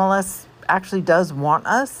MLS actually does want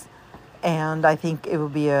us, and I think it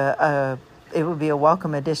would be a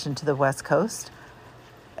welcome addition to the West Coast,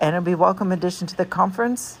 and it would be a welcome addition to the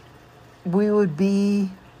conference. We would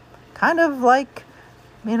be kind of like,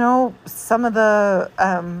 some of the,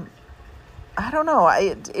 I don't know,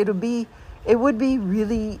 it would be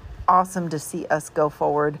really awesome to see us go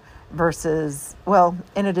forward versus, well,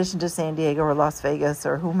 in addition to San Diego or Las Vegas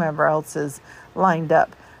or whomever else is lined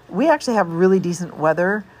up. We actually have really decent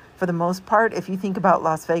weather for the most part. If you think about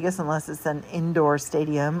Las Vegas, unless it's an indoor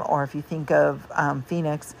stadium, or if you think of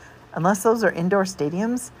Phoenix, unless those are indoor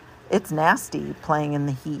stadiums, it's nasty playing in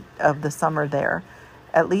the heat of the summer there.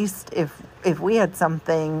 At least if we had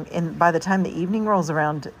something by the time the evening rolls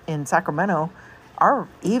around in Sacramento, our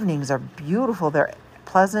evenings are beautiful. They're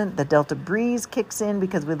pleasant. The Delta breeze kicks in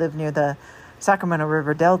because we live near the Sacramento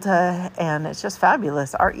River Delta, and it's just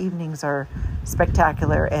fabulous. Our evenings are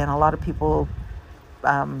spectacular, and a lot of people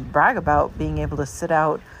brag about being able to sit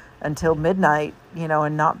out until midnight,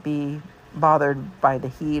 and not be bothered by the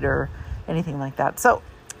heat or anything like that. So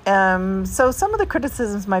some of the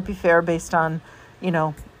criticisms might be fair based on,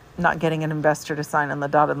 not getting an investor to sign on the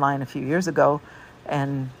dotted line a few years ago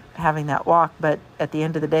and having that walk. But at the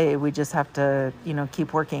end of the day, we just have to,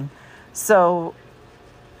 keep working. So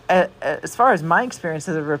as far as my experience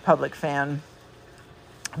as a Republic fan,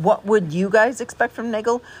 what would you guys expect from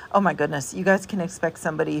Nagel? Oh my goodness, you guys can expect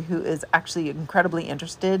somebody who is actually incredibly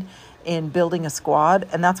interested in building a squad,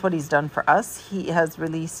 and that's what he's done for us. He has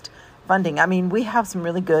released funding. I mean, we have some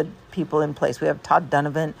really good people in place. We have Todd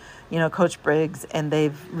Donovan, Coach Briggs, and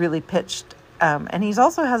they've really pitched. And he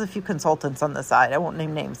also has a few consultants on the side. I won't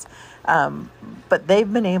name names. But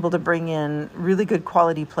they've been able to bring in really good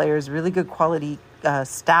quality players, really good quality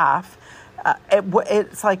staff.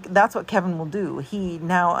 It's like that's what Kevin will do. He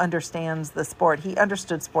now understands the sport. He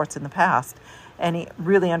understood sports in the past, and he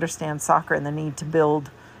really understands soccer and the need to build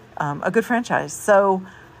a good franchise. So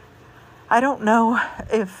I don't know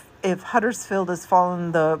if Huddersfield has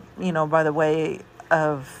fallen by the way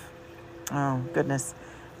of, oh goodness.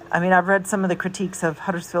 I mean, I've read some of the critiques of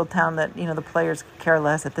Huddersfield Town that, the players care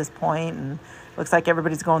less at this point, and looks like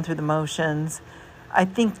everybody's going through the motions. I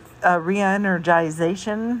think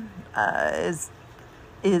re-energization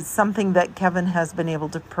is something that Kevin has been able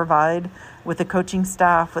to provide with the coaching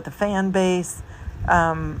staff, with the fan base.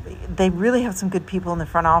 They really have some good people in the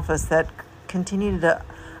front office that continue to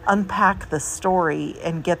unpack the story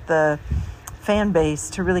and get the fan base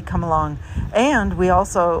to really come along. And we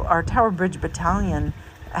also, our Tower Bridge Battalion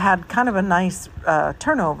had kind of a nice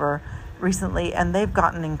turnover recently, and they've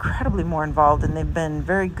gotten incredibly more involved, and they've been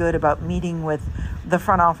very good about meeting with the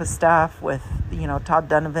front office staff, with Todd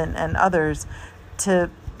Donovan and others, to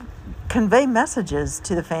convey messages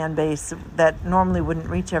to the fan base that normally wouldn't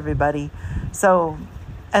reach everybody. So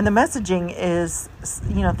And the messaging is,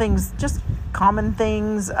 things, just common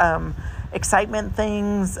things, excitement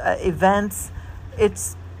things, events.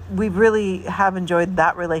 We really have enjoyed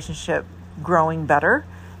that relationship growing better.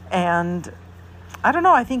 And I don't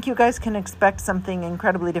know, I think you guys can expect something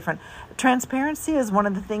incredibly different. Transparency is one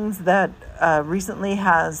of the things that recently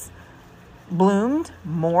has bloomed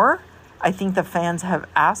more. I think the fans have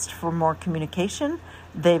asked for more communication.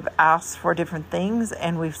 They've asked for different things,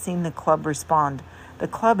 and we've seen the club respond. The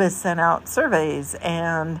club has sent out surveys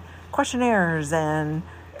and questionnaires and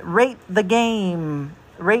rate the game,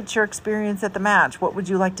 rate your experience at the match. What would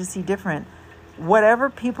you like to see different? Whatever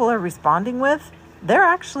people are responding with, they're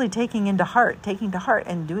actually taking to heart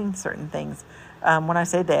and doing certain things. When I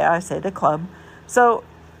say they, I say the club. So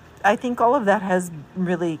I think all of that has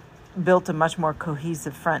really built a much more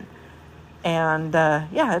cohesive front. And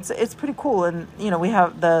it's pretty cool. And, we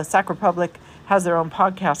have the Sac Republic has their own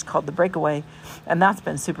podcast called The Breakaway, and that's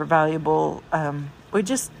been super valuable.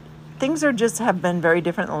 Things have been very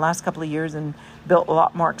different in the last couple of years and built a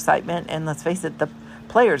lot more excitement. And let's face it, the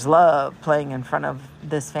players love playing in front of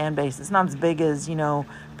this fan base. It's not as big as,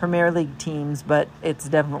 Premier League teams, but it's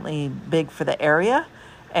definitely big for the area,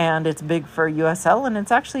 and it's big for USL, and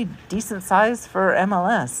it's actually decent size for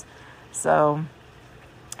MLS. So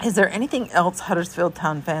is there anything else Huddersfield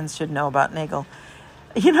Town fans should know about Nagel?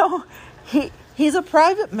 He's a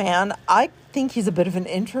private man. I think he's a bit of an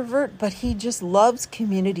introvert, but he just loves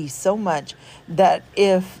community so much that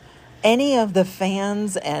if any of the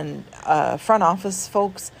fans and front office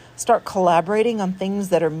folks start collaborating on things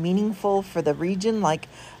that are meaningful for the region, like,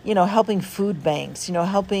 helping food banks,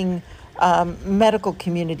 helping medical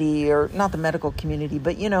community, or not the medical community,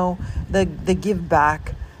 but, the give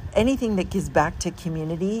back, anything that gives back to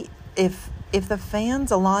community, if the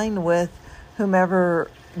fans align with whomever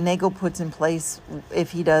Nagel puts in place,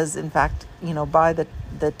 if he does, in fact, buy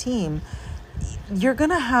the team, it's going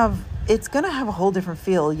to have a whole different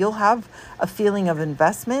feel. You'll have a feeling of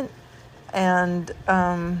investment. And,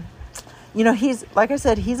 he's, like I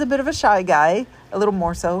said, he's a bit of a shy guy, a little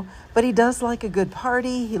more so, but he does like a good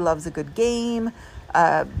party. He loves a good game.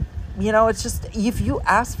 It's just, if you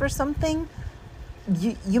ask for something,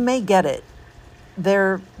 you may get it.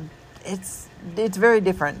 It's very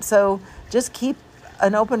different. So just keep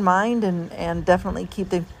an open mind and definitely keep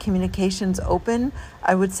the communications open,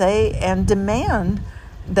 I would say, and demand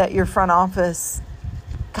that your front office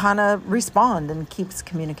kind of respond and keeps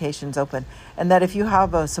communications open. And that if you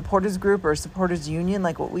have a supporters group or a supporters union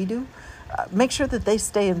like what we do, make sure that they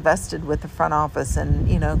stay invested with the front office and,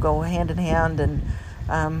 go hand in hand, and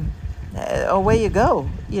away you go.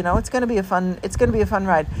 It's going to be a fun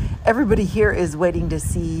ride. Everybody here is waiting to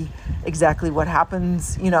see exactly what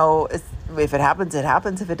happens. If it happens, it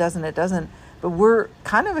happens. If it doesn't, it doesn't. But we're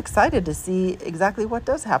kind of excited to see exactly what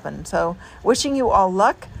does happen. So wishing you all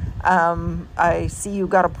luck. I see you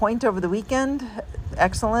got a point over the weekend.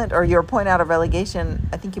 Excellent. Or your point out of relegation.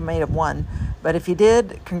 I think you may have won. But if you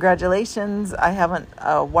did, congratulations. I haven't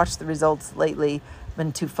watched the results lately.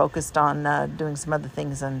 Been too focused on doing some other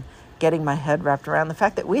things and getting my head wrapped around the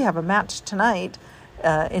fact that we have a match tonight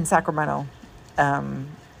in Sacramento.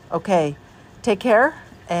 Okay. Take care.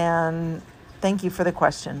 And thank you for the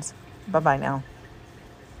questions. Bye-bye now.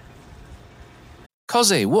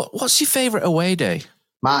 Cozzy, what's your favourite away day?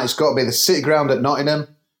 Matt, it's got to be the City Ground at Nottingham.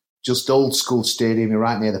 Just old school stadium, you're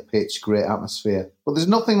right near the pitch, great atmosphere. But there's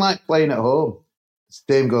nothing like playing at home. The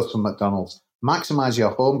same goes for McDonald's. Maximise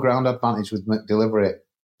your home ground advantage with McDelivery.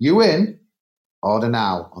 You in? Order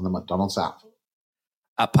now on the McDonald's app.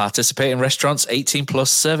 At participating restaurants, 18 plus,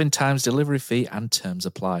 serving times, delivery fee and terms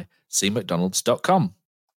apply. See mcdonalds.com.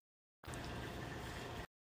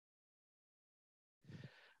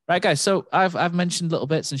 Right, guys. So I've mentioned little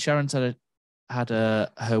bits, and Sharon's had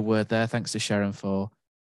her word there. Thanks to Sharon for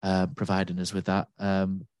providing us with that.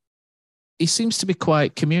 He seems to be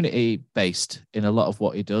quite community based in a lot of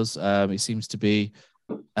what he does. He seems to be.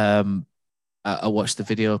 I watched the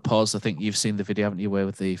video. Pause. I think you've seen the video, haven't you? Where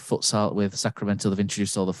with the futsal with Sacramento, they've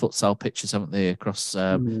introduced all the futsal pitches, haven't they, across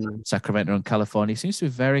Sacramento and California? He seems to be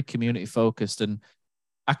very community focused, and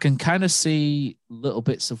I can kind of see little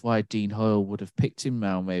bits of why Dean Hoyle would have picked him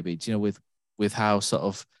now, maybe, with how sort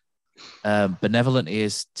of benevolent he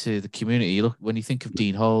is to the community. When you think of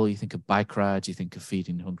Dean Hoyle, you think of bike rides, you think of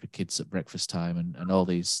feeding hungry kids at breakfast time, and all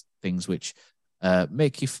these things which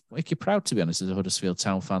make you proud, to be honest, as a Huddersfield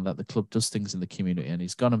Town fan, that the club does things in the community. And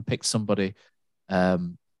he's gone and picked somebody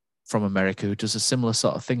from America who does a similar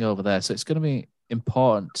sort of thing over there. So it's going to be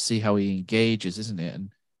important to see how he engages, isn't it?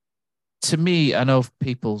 And to me, I know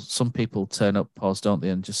some people turn up, pause, don't they,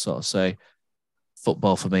 and just sort of say,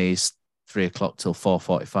 football for me is 3 o'clock till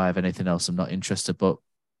 4:45. Anything else, I'm not interested. But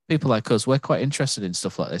people like us, we're quite interested in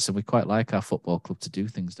stuff like this, and we quite like our football club to do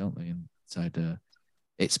things, don't we? Inside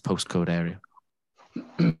its postcode area.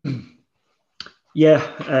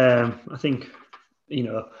 Yeah, I think,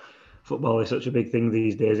 football is such a big thing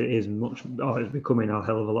these days. It is it's becoming a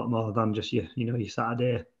hell of a lot more than just your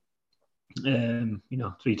Saturday,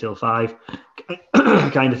 3 till 5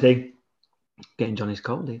 kind of thing. Getting Johnny's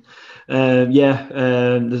cold in.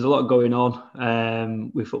 There's a lot going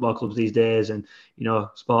on with football clubs these days, and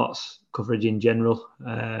sports coverage in general.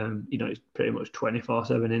 It's pretty much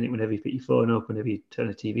 24/7 in it. Whenever you pick your phone up, whenever you turn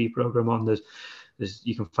a TV program on, there's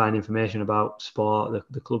you can find information about sport.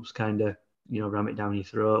 The clubs kind of ram it down your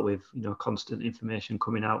throat with constant information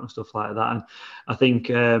coming out and stuff like that. And I think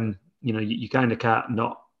you kind of can't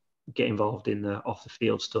not get involved in the off the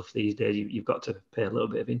field stuff these days. You've got to pay a little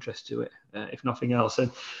bit of interest to it, if nothing else.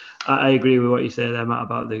 And I agree with what you say there, Matt,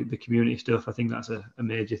 about the community stuff. I think that's a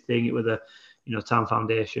major thing. It was a Town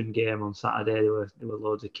Foundation game on Saturday. There were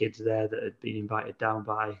loads of kids there that had been invited down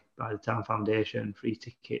by the Town Foundation, free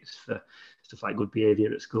tickets for stuff like good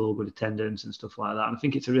behaviour at school, good attendance and stuff like that. And I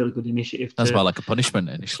think it's a really good initiative. That's more like a punishment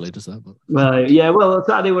initially, does that? Well,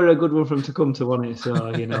 Saturday were a good one for them to come to, wasn't it? So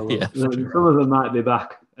some of them might be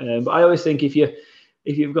back. But I always think if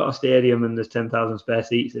you've got a stadium and there's 10,000 spare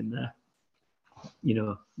seats in there,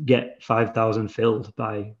 get 5,000 filled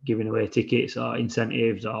by giving away tickets or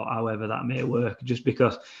incentives or however that may work. Just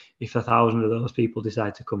because if 1,000 of those people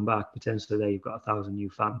decide to come back, potentially there you've got 1,000 new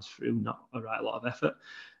fans through not a right lot of effort.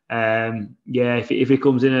 If it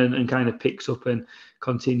comes in and kind of picks up and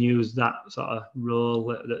continues that sort of role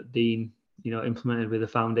that Dean implemented with the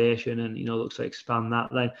foundation and looks to expand that,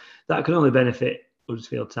 then that can only benefit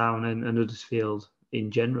Huddersfield Town and Huddersfield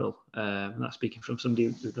in general. I'm not speaking from somebody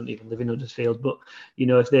who doesn't even live in Huddersfield, but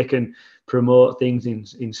if they can promote things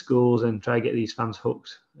in schools and try to get these fans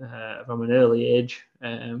hooked from an early age,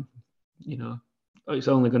 it's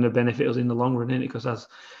only going to benefit us in the long run, isn't it? Because as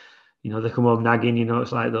they come home nagging,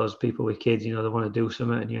 it's like those people with kids, they want to do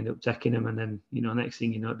something and you end up taking them, and then next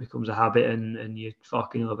thing it becomes a habit and you're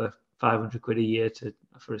forking over 500 quid a year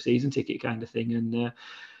for a season ticket kind of thing. And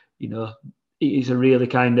it's a really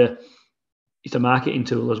it's a marketing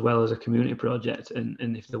tool as well as a community project,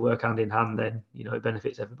 and if they work hand in hand, then it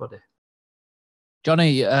benefits everybody.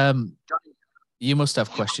 Johnny, you must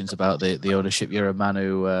have questions about the ownership. You're a man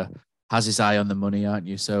who has his eye on the money, aren't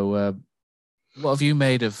you? So what have you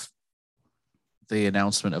made of the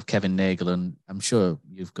announcement of Kevin Nagel? And I'm sure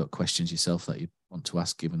you've got questions yourself that you want to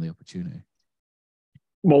ask given the opportunity.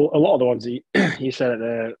 Well, a lot of the ones you said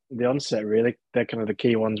at the onset, really, they're kind of the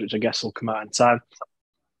key ones, which I guess will come out in time.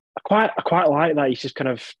 I quite like that. He's just kind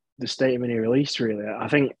of the statement he released, really. I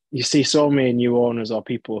think you see so many new owners or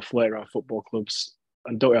people floating around football clubs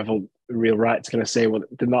and don't have a real right to kind of say, well,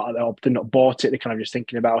 they're not bought it. They're kind of just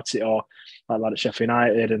thinking about it, or like at Sheffield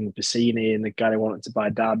United and Bassini and the guy who wanted to buy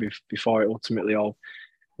Derby before it ultimately all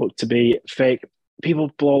looked to be fake.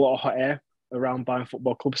 People blow a lot of hot air around buying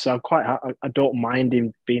football clubs, so I don't mind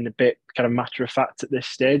him being a bit kind of matter of fact at this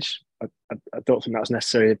stage. I don't think that's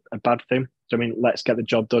necessarily a bad thing. So, I mean, let's get the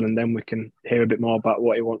job done and then we can hear a bit more about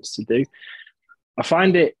what he wants to do. I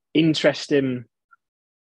find it interesting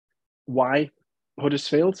why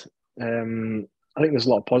Huddersfield. I think there's a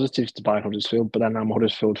lot of positives to buying Huddersfield, but then I'm a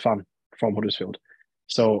Huddersfield fan from Huddersfield.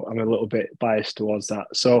 So I'm a little bit biased towards that.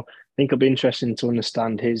 So I think it'll be interesting to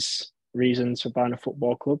understand his reasons for buying a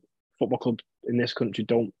football club. Football clubs in this country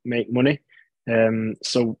don't make money.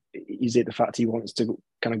 So is it the fact he wants to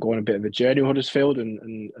kind of go on a bit of a journey with Huddersfield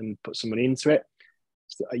and put some money into it?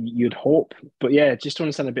 So you'd hope. But yeah, just to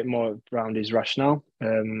understand a bit more around his rationale.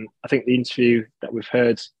 I think the interview that we've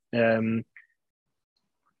heard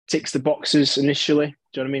ticks the boxes initially.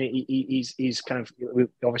 Do you know what I mean? He's kind of,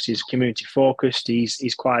 obviously he's community focused.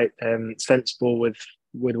 He's quite sensible with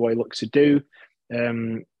what he looks to do.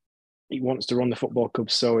 He wants to run the football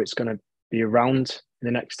club so it's going to be around in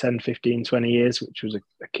the next 10, 15, 20 years, which was a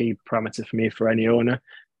key parameter for me for any owner.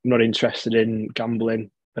 I'm not interested in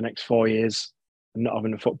gambling the next 4 years and not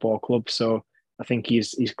having a football club. So I think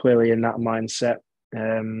he's clearly in that mindset.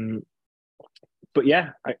 But yeah,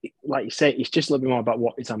 like you say, it's just a little bit more about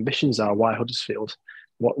what his ambitions are. Why Huddersfield?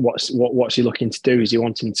 What's he looking to do? Is he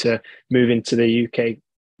wanting to move into the UK?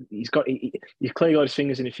 He's clearly got his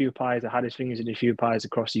fingers in a few pies. I had his fingers in a few pies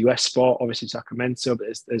across the US sport, obviously Sacramento, but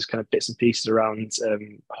there's kind of bits and pieces around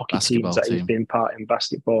hockey teams that he's been part in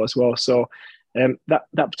basketball as well. So that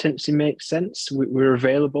potentially makes sense. We're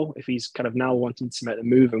available if he's kind of now wanting to make the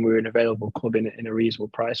move, and we're an available club in a reasonable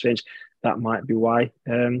price range. That might be why.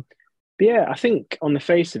 But yeah, I think on the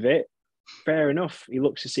face of it, fair enough. He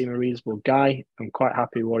looks to seem a reasonable guy. I'm quite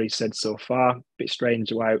happy with what he said so far. Bit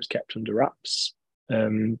strange why it was kept under wraps.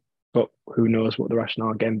 But who knows what the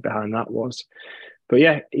rationale again behind that was. But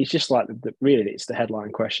yeah, it's just like really, it's the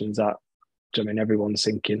headline questions that everyone's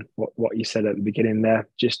thinking what you said at the beginning there,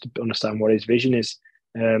 just to understand what his vision is.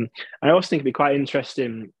 I also think it'd be quite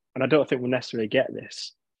interesting, and I don't think we'll necessarily get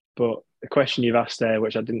this, but the question you've asked there,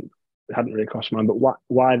 which hadn't really crossed my mind, but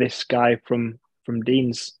why this guy from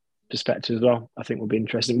Dean's perspective as well, I think will be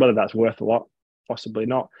interesting. Whether that's worth a lot, possibly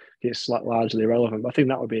not. It's largely irrelevant, but I think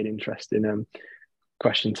that would be an interesting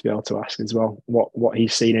question to be able to ask as well. What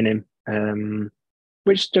he's seen in him.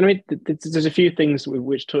 Which, do you know what I mean? There's a few things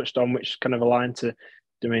which touched on, which kind of align to,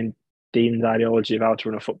 Dean's ideology of how to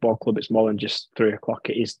run a football club. It's more than just 3 o'clock.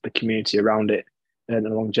 It is the community around it and the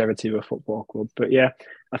longevity of a football club. But yeah,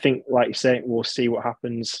 I think, like you say, we'll see what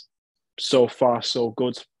happens. So far, so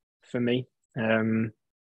good for me.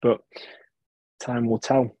 But time will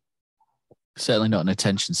tell. Certainly not an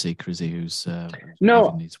attention seeker, is he? Who's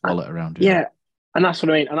no his wallet around you? Yeah. And that's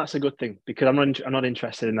what I mean, and that's a good thing because I'm not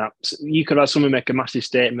interested in that. So you could have someone make a massive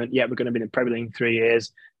statement. Yeah, we're going to be in the Premier League in 3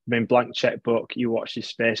 years. I mean, blank checkbook. You watch this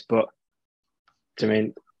space, but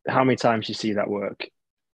how many times do you see that work?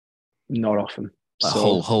 Not often.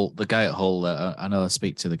 Hull, the guy at Hull. I know I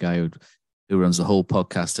speak to the guy who runs the Hull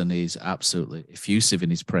podcast, and he's absolutely effusive in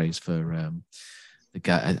his praise for the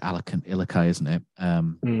guy Alicant Illikai, isn't it?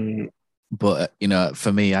 But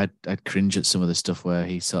for me, I'd cringe at some of the stuff where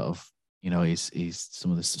he sort of. He's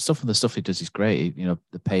some of the stuff he does is great. The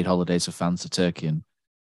paid holidays for fans to Turkey and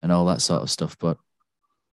all that sort of stuff. But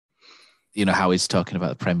how he's talking about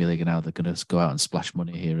the Premier League and how they're going to go out and splash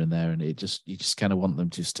money here and there, and you just kind of want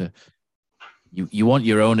them just to. You want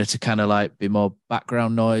your owner to kind of like be more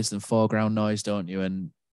background noise than foreground noise, don't you?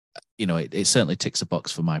 And it certainly ticks a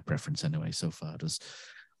box for my preference anyway. So far, does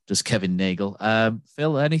Kevin Nagel?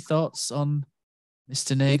 Phil, any thoughts on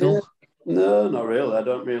Mr. Nagel? Yeah. No, not really. I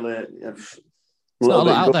don't really. There's not a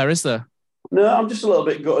lot out there, is there? No, I'm just a little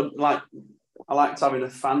bit gutted. Like, I liked having a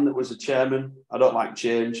fan that was a chairman. I don't like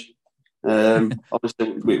change.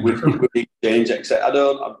 Obviously, we need change, etc. I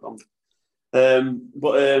don't. I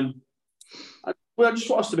just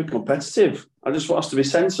want us to be competitive. I just want us to be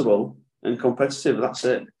sensible and competitive. That's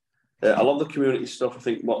it. I love the community stuff. I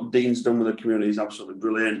think what Dean's done with the community is absolutely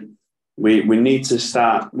brilliant. We need to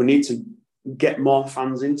start. We need to get more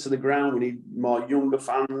fans into the ground. We need more younger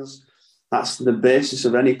fans. That's the basis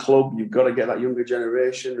of any club. You've got to get that younger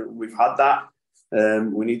generation. We've had that.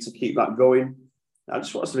 We need to keep that going. I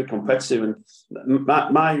just want us to be competitive. And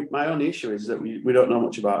my only issue is that we don't know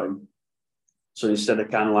much about him. So instead of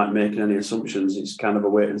kind of like making any assumptions, it's kind of a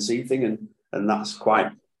wait and see thing. And that's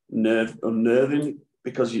quite unnerving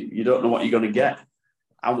because you don't know what you're going to get.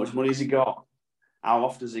 How much money has he got? How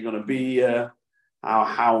often is he going to be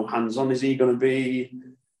How hands-on is he going to be?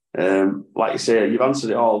 Like you say, you've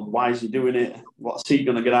answered it all. Why is he doing it? What's he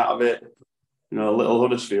going to get out of it? Little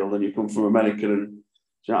Huddersfield, and you come from America, and do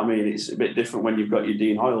you know what I mean? It's a bit different when you've got your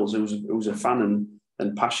Dean Hoyles, who's a fan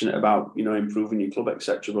and passionate about improving your club,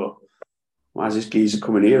 etc. But why is this geezer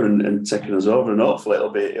coming here and taking us over? And hopefully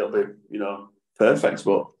it'll be perfect.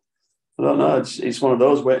 But I don't know. It's one of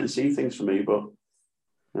those wait and see things for me. But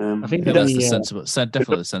I think that's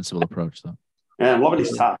definitely the sensible approach, though. Yeah, I'm loving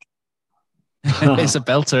his touch. It's a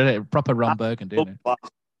belter, isn't it? Proper Ron Burgundy, isn't it? I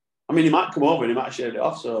mean, he might come over and he might shave it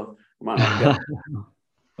off, so I might not get it.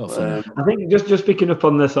 I think just picking up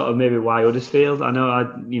on the sort of maybe why Huddersfield. I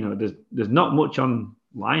know there's not much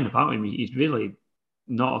online about him. He's really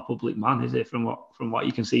not a public man, is it? From what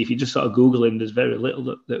you can see, if you just sort of Google him, there's very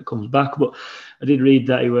little that comes back. But I did read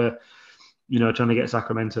that he were trying to get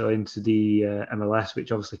Sacramento into the MLS,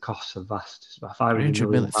 which obviously costs a vast. It's about 500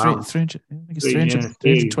 million.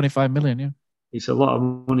 325 million, yeah. It's a lot of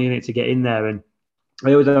money in it to get in there. And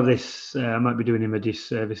I always have this, I might be doing him a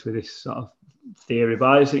disservice with this sort of theory, but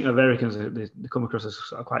I just think Americans, they come across as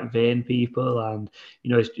sort of quite vain people. And,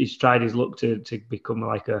 he's tried his luck to become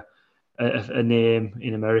like a name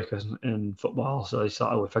in America and football. So he's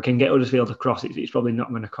thought, if I can get Huddersfield across, it's probably not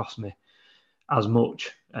going to cost me as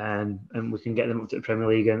much, and we can get them up to the Premier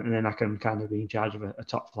League, and then I can kind of be in charge of a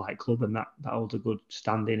top flight club, and that holds a good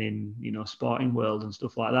standing in sporting world and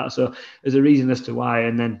stuff like that. So there's a reason as to why,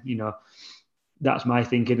 and then that's my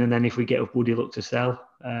thinking. And then if we get up, would he look to sell?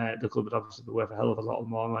 The club would obviously be worth a hell of a lot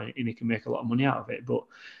more money, and he can make a lot of money out of it. But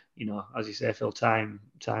as you say, Phil, time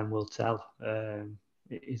will tell.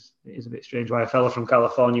 It is a bit strange why a fella from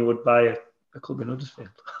California would buy a club in Huddersfield.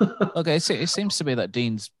 Okay, it seems to be that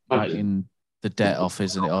Dean's writing the debt off,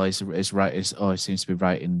 isn't it? He seems to be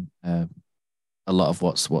writing a lot of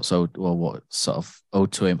what's owed, or what sort of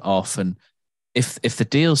owed to him off. And if the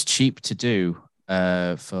deal's cheap to do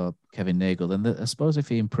for Kevin Nagel, then I suppose if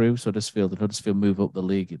he improves Huddersfield and Huddersfield move up the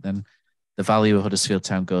league, then the value of Huddersfield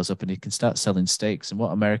Town goes up, and he can start selling stakes. And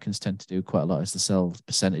what Americans tend to do quite a lot is to sell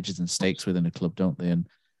percentages and stakes within a club, don't they? And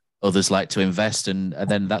others like to invest, and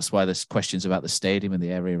then that's why there's questions about the stadium and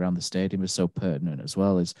the area around the stadium is so pertinent as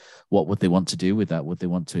well. Is what would they want to do with that? Would they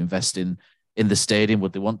want to invest in the stadium?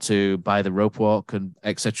 Would they want to buy the rope walk and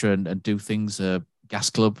etc. and do things, gas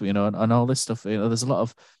club, and all this stuff? There's a lot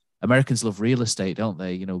of Americans love real estate, don't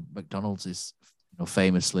they? McDonald's is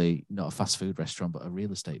famously not a fast food restaurant, but a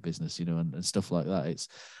real estate business, and stuff like that. It's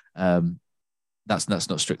that's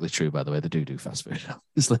not strictly true, by the way. They do fast food,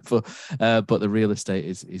 but the real estate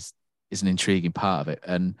is an intriguing part of it.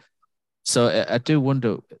 And so I do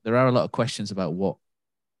wonder. There are a lot of questions about what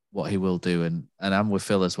he will do, and I'm with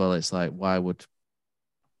Phil as well. It's like, why would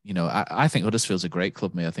I think Huddersfield's a great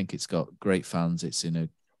club, mate. I think it's got great fans. It's in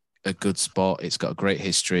a good spot. It's got a great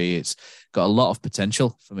history. It's got a lot of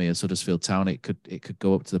potential for me as Huddersfield Town. It could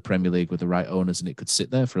go up to the Premier League with the right owners, and it could sit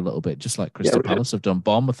there for a little bit, just like Crystal Palace have done,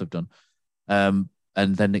 Bournemouth have done, and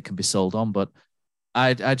then it can be sold on. But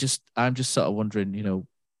I'm just sort of wondering,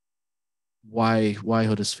 why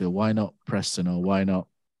Huddersfield? Why not Preston? Or why not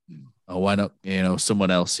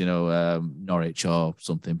someone else? Norwich or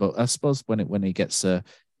something. But I suppose when he gets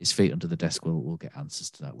his feet under the desk, we'll get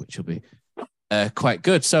answers to that, which will be quite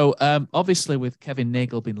good. So obviously with Kevin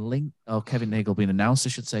Nagel being announced, I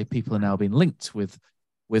should say, people are now being linked with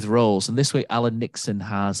roles. And this week, Alan Nixon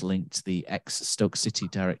has linked the ex-Stoke City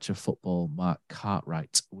Director of Football, Mark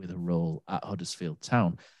Cartwright, with a role at Huddersfield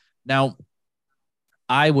Town. Now,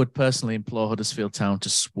 I would personally implore Huddersfield Town to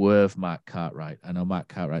swerve Mark Cartwright. I know Mark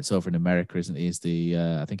Cartwright's over in America, isn't he? He's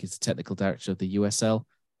I think he's the technical director of the USL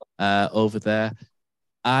over there.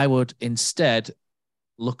 I would instead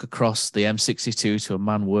look across the M62 to a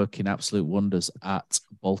man working absolute wonders at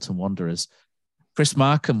Bolton Wanderers. Chris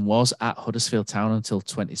Markham was at Huddersfield Town until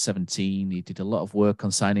 2017. He did a lot of work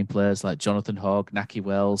on signing players like Jonathan Hogg, Naki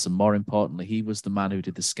Wells, and more importantly, he was the man who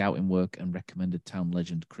did the scouting work and recommended Town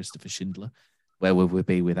legend Christopher Schindler. Where would we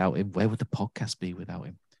be without him? Where would the podcast be without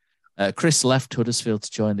him? Chris left Huddersfield to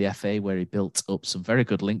join the FA, where he built up some very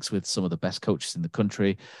good links with some of the best coaches in the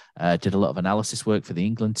country, did a lot of analysis work for the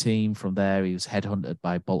England team. From there, he was headhunted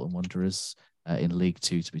by Bolton Wanderers in League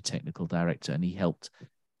Two to be technical director, and he helped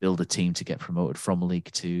build a team to get promoted from League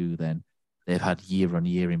Two. Then they've had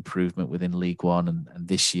year-on-year improvement within League One, and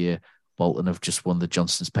this year, Bolton have just won the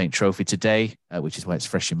Johnston's Paint Trophy today, which is why it's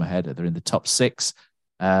fresh in my head. They're in the top six,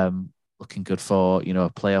 looking good for a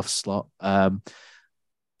playoff slot.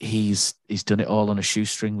 He's done it all on a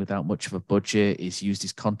shoestring without much of a budget. He's used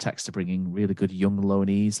his contacts to bring in really good young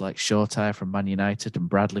loanees like Shortire from Man United and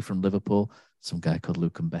Bradley from Liverpool. Some guy called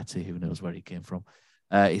Luke Mbete, who knows where he came from.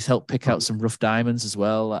 He's helped pick out some rough diamonds as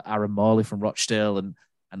well, Aaron Morley from Rochdale, and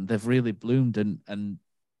they've really bloomed. And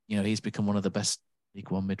he's become one of the best League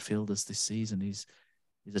One midfielders this season. He's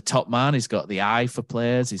a top man. He's got the eye for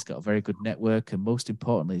players. He's got a very good network, and most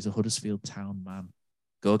importantly, he's a Huddersfield Town man.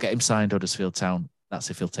 Go get him signed, Huddersfield Town. That's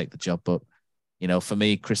if he'll take the job. But, for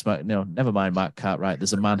me, never mind Mark Cartwright.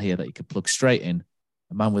 There's a man here that you could plug straight in,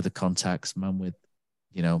 a man with the contacts, a man with,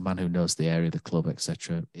 man who knows the area, the club,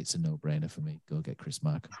 etc. It's a no-brainer for me. Go get Chris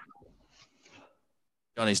Markham.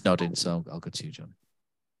 Johnny's nodding, so I'll go to you, Johnny.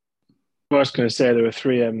 I was going to say there were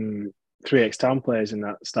three ex-Town players in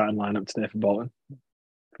that starting lineup today for Bolton.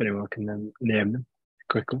 If anyone can name them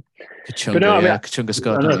quickly. Kachunga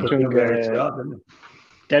scored.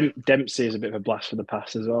 Dempsey is a bit of a blast for the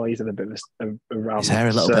past as well. He's had a bit of a round. His hair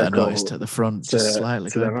a little bit noticed at the front, just slightly.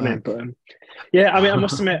 I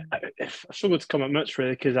must admit, I struggle to comment much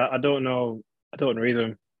really because I don't know either of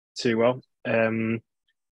them too well.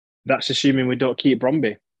 That's assuming we don't keep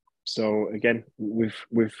Bromby. So again, we've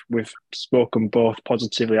spoken both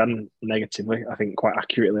positively and negatively. I think quite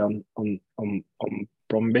accurately on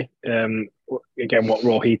Bromby. Again, what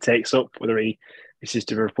role he takes up, whether he is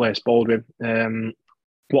to replace Baldwin.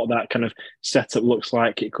 What that kind of setup looks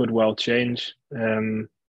like, it could well change,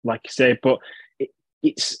 like you say. But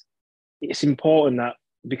it's important that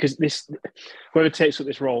because whoever takes up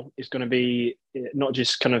this role is going to be not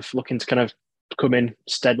just kind of looking to kind of come in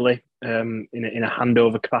steadily in a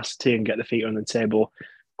handover capacity and get the feet on the table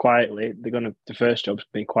quietly. The first job's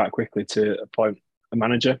been quite quickly to appoint a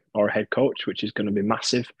manager or a head coach, which is going to be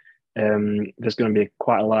massive. There's going to be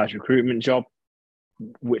quite a large recruitment job,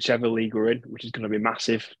 whichever league we're in, which is going to be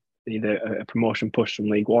massive, either a promotion push from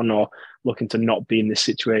League One or looking to not be in this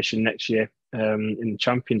situation next year in the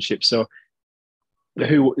Championship. So the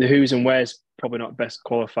who's and where's probably not best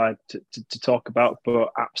qualified to talk about,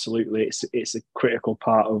 but absolutely, it's a critical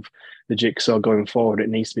part of the jigsaw going forward. It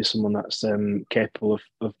needs to be someone that's capable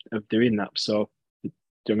of doing that. So,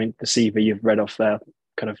 I mean, the CV you've read off there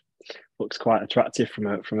kind of looks quite attractive from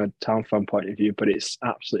a town fan point of view, but it's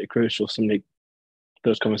absolutely crucial.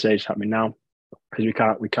 Those conversations happening now, because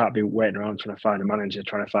we can't be waiting around trying to find a manager,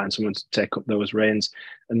 trying to find someone to take up those reins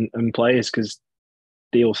and players, because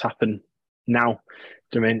deals happen now.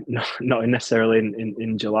 I mean, not necessarily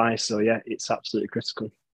in July. So yeah, it's absolutely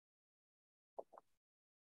critical.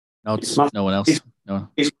 No, no one else. No.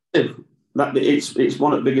 It's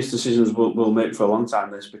one of the biggest decisions we'll make for a long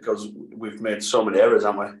time. This, because we've made so many errors,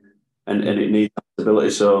 haven't we? And it needs stability.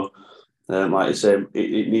 So, like I say,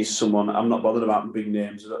 it needs someone. I'm not bothered about big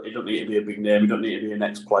names. You don't need to be a big name. You don't need to be an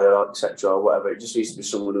ex-player, etc., or whatever. It just needs to be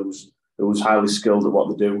someone who's highly skilled at what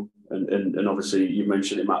they do. And obviously, you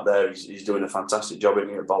mentioned it, Matt. There, he's doing a fantastic job in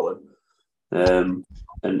here at Bolton. And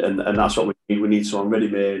that's what we need. We need someone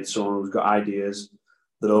ready-made, someone who's got ideas,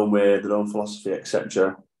 their own way, their own philosophy,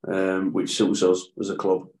 etc., which suits us as a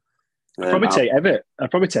club. I'd probably take Everett. I'd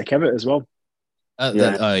probably take Everett as well. I would.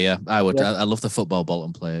 Yeah. I love the football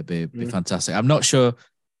Bolton player. It'd be fantastic. I'm not sure.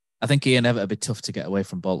 I think Ian Everett would be tough to get away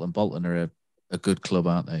from Bolton. Bolton are a good club,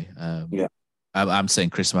 aren't they? Yeah. I'm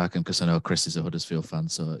saying Chris Markham because I know Chris is a Huddersfield fan.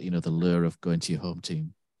 So, the lure of going to your home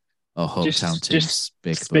team or hometown team is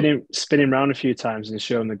big. Spinning around a few times and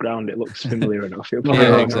showing the ground, it looks familiar enough.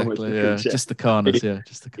 Exactly. Yeah. Just the corners. Yeah,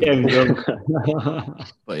 just the corners.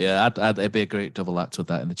 But yeah, it'd be a great double act with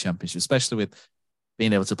that in the Championship, especially with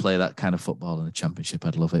being able to play that kind of football in the Championship.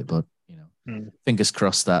 I'd love it. But, fingers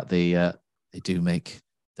crossed that they do make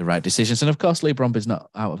the right decisions. And of course, Lee Bromby's not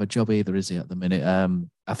out of a job either, is he, at the minute?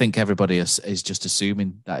 I think everybody is just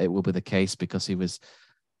assuming that it will be the case because he was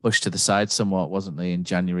pushed to the side somewhat, wasn't he, in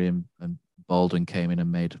January, and Baldwin came in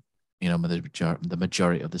and made, the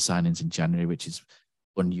majority of the signings in January, which is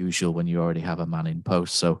unusual when you already have a man in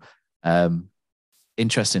post. So,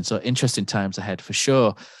 interesting. So interesting times ahead for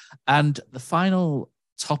sure. And the final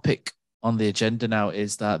topic on the agenda now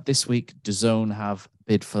is that this week DAZN have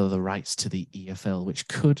bid for the rights to the EFL, which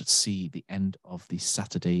could see the end of the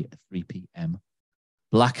Saturday 3 p.m.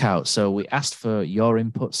 blackout. So we asked for your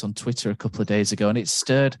inputs on Twitter a couple of days ago, and it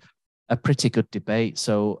stirred a pretty good debate.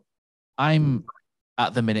 So I'm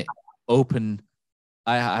at the minute open.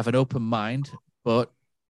 I have an open mind, but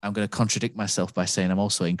I'm going to contradict myself by saying I'm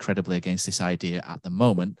also incredibly against this idea at the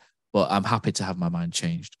moment, but I'm happy to have my mind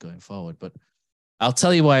changed going forward. But I'll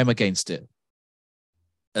tell you why I'm against it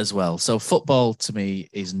as well. So football to me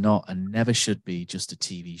is not and never should be just a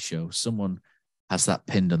TV show. Someone has that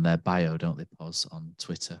pinned on their bio, don't they, Pos, on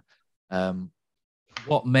Twitter?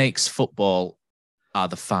 What makes football are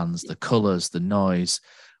the fans, the colours, the noise.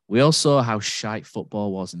 We all saw how shite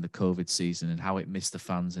football was in the COVID season and how it missed the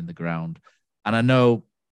fans in the ground. And I know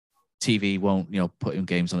TV won't, putting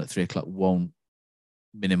games on at 3:00 won't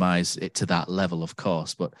minimise it to that level, of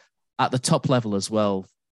course. But at the top level as well,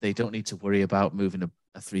 they don't need to worry about moving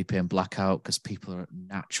a 3 p.m. blackout because people are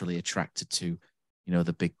naturally attracted to,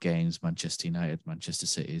 the big games, Manchester United, Manchester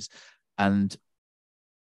City's, and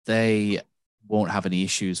they won't have any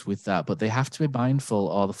issues with that. But they have to be mindful,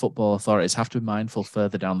 or the football authorities have to be mindful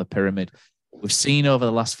further down the pyramid. We've seen over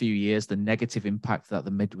the last few years the negative impact that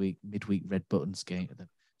the midweek Red Buttons game.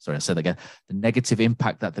 Sorry, I said that again. The negative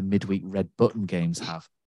impact that the midweek Red Button games have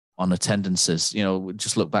on attendances.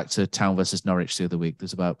 Just look back to Town versus Norwich the other week.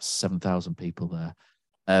 There's about 7,000 people there.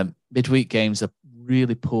 Midweek games are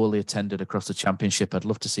really poorly attended across the Championship. I'd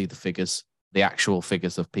love to see the figures, the actual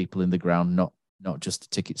figures of people in the ground, not just the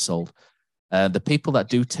tickets sold. The people that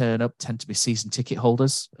do turn up tend to be season ticket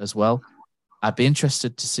holders as well. I'd be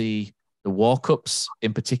interested to see the walk-ups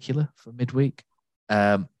in particular for midweek.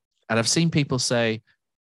 And I've seen people say,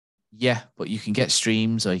 yeah, but you can get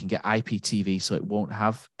streams or you can get IPTV, so it won't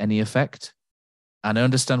have any effect. And I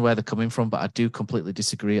understand where they're coming from, but I do completely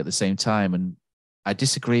disagree at the same time. And I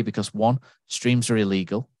disagree because, one, streams are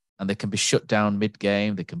illegal and they can be shut down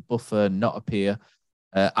mid-game. They can buffer, not appear.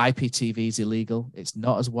 IPTV is illegal. It's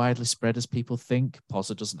not as widely spread as people think.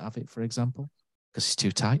 Pozza doesn't have it, for example, because it's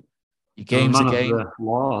too tight. Your games again.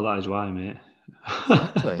 Law, that is why, mate.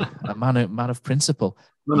 Exactly. A man of principle.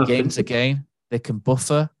 Your games again, they can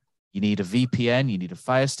buffer. You need a VPN, you need a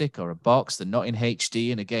Fire Stick or a box. They're not in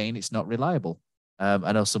HD, and again, it's not reliable.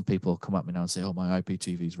 I know some people come at me now and say, "Oh, my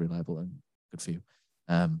IPTV is reliable," and good for you.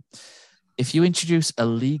 If you introduce a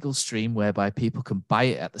legal stream whereby people can buy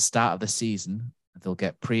it at the start of the season, they'll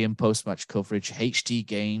get pre- and post-match coverage, HD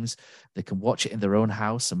games. They can watch it in their own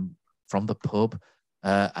house and from the pub.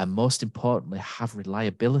 and most importantly, have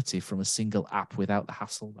reliability from a single app without the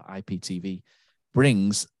hassle that IPTV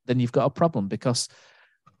brings, then you've got a problem, because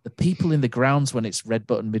the people in the grounds when it's red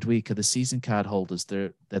button midweek are the season card holders.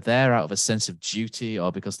 They're there out of a sense of duty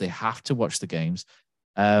or because they have to watch the games.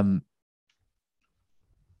 And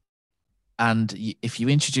if you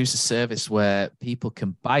introduce a service where people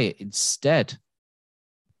can buy it instead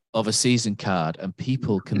of a season card, and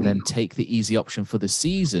people can then take the easy option for the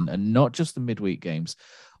season and not just the midweek games,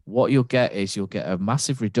 what you'll get a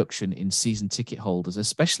massive reduction in season ticket holders,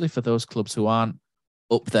 especially for those clubs who aren't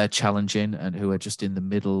up there challenging and who are just in the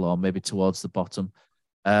middle or maybe towards the bottom.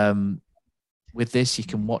 With this, you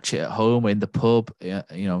can watch it at home or in the pub.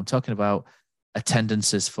 I'm talking about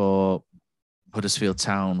attendances for Huddersfield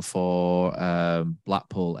Town, for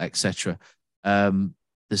Blackpool, etc.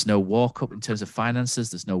 There's no walk-up in terms of finances.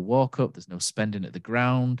 There's no walk-up. There's no spending at the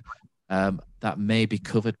ground. That may be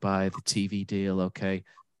covered by the TV deal, okay?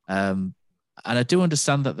 And I do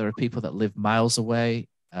understand that there are people that live miles away,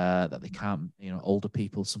 that they can't, older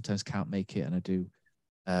people sometimes can't make it, and I do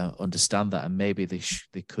understand that, and maybe they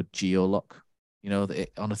could geo-lock,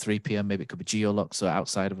 on a 3 p.m, maybe it could be geo-lock, so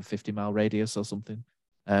outside of a 50-mile radius or something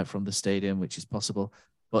from the stadium, which is possible.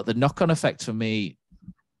 But the knock-on effect for me,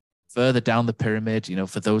 further down the pyramid,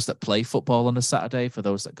 for those that play football on a Saturday, for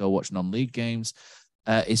those that go watch non-league games,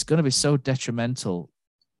 is going to be so detrimental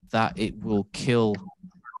that it will kill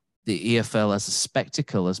the EFL as a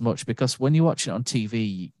spectacle as much, because when you watch it on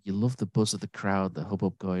TV, you love the buzz of the crowd, the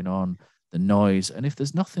hubbub going on, the noise. And if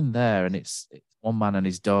there's nothing there and it's one man and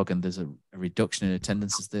his dog and there's a reduction in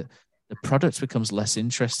attendances, the product becomes less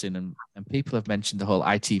interesting. And people have mentioned the whole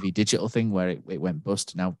ITV digital thing where it went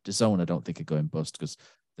bust. Now, DAZN, I don't think are going bust because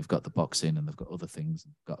they've got the boxing and they've got other things,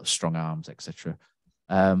 got strong arms, etc.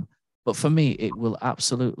 But for me, it will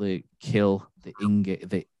absolutely kill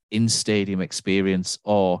the in-stadium experience,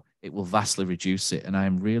 or it will vastly reduce it. And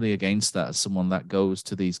I'm really against that as someone that goes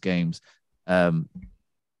to these games. We've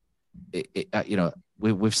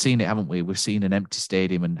seen it, haven't we? We've seen an empty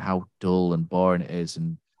stadium and how dull and boring it is.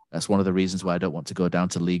 And that's one of the reasons why I don't want to go down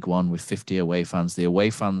to League One with 50 away fans. The away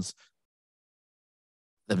fans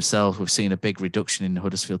themselves, we've seen a big reduction in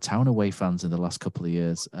Huddersfield Town away fans in the last couple of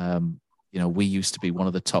years. We used to be one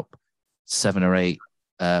of the top 7 or 8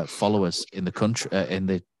 followers in the country, in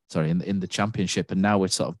the championship, and now we're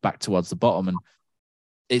sort of back towards the bottom. And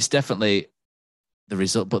it's definitely the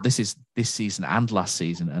result. But this is this season and last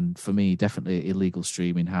season, and for me, definitely illegal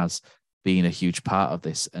streaming has been a huge part of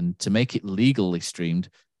this. And to make it legally streamed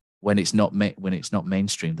when it's not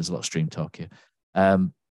mainstream, there's a lot of stream talk here.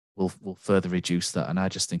 Will further reduce that, and I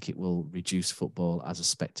just think it will reduce football as a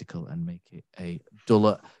spectacle and make it a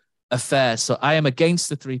duller affair. So I am against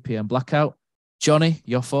the 3 p.m. blackout. Johnny,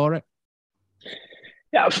 you're for it?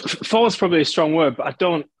 Yeah, for is probably a strong word, but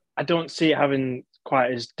I don't see it having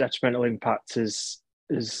quite as detrimental impact as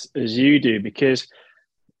you do, because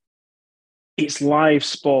it's live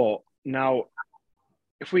sport. Now,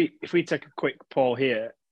 if we take a quick poll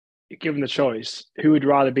here, given the choice, who would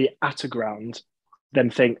rather be at a ground than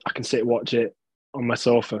think I can sit and watch it on my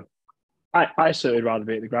sofa? I certainly would rather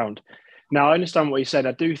be at the ground. Now, I understand what you said.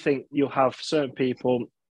 I do think you'll have certain people,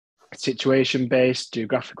 situation-based,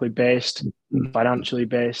 geographically based, financially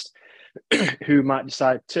based, who might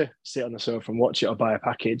decide to sit on the sofa and watch it or buy a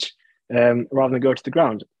package rather than go to the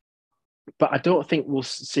ground. But I don't think we'll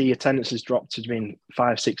see attendances drop to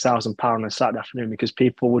 £5,000-6,000 on a Saturday afternoon, because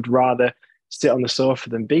people would rather sit on the sofa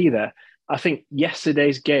than be there. I think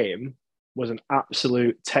yesterday's game was an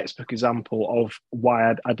absolute textbook example of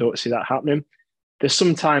why I don't see that happening. There's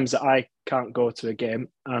some times that I can't go to a game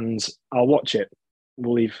and I'll watch it.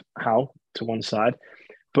 We'll leave Hal to one side.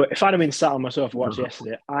 But if I'd have been sat on my sofa watching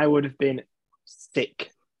yesterday, I would have been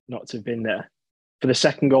sick not to have been there. For the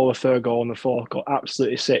second goal, the third goal, and the fourth goal,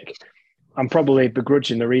 absolutely sick. I'm probably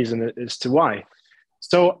begrudging the reason as to why.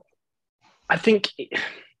 So I think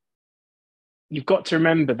you've got to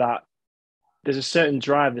remember that there's a certain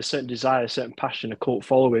drive, there's a certain desire, a certain passion, a cult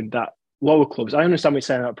following that lower clubs. I understand what you're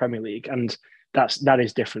saying about Premier League, and that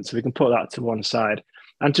is different. So we can put that to one side.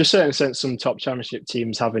 And to a certain extent, some top championship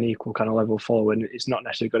teams have an equal kind of level following. It's not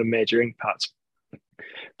necessarily got a major impact.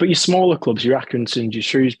 But your smaller clubs, your Accringtons, your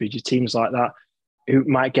Shrewsbury, your teams like that, who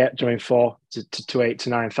might get join 4,000 to 8,000 to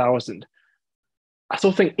 9,000, I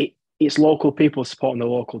still think it's local people supporting the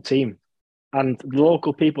local team. And the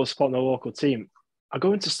local people supporting the local team are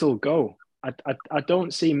going to still go. I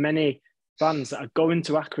don't see many fans that are going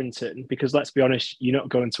to Accrington because, let's be honest, you're not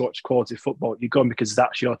going to watch quality football. You're going because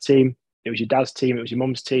that's your team. It was your dad's team. It was your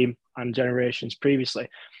mum's team and generations previously.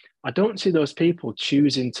 I don't see those people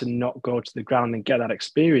choosing to not go to the ground and get that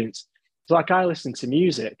experience. So like I listen to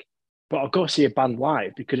music, but I'll go see a band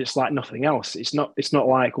live because it's like nothing else. It's not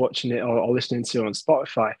like watching it or listening to it on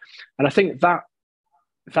Spotify. And I think that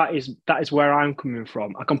is where I'm coming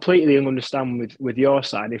from. I completely understand with your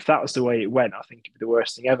side. If that was the way it went, I think it'd be the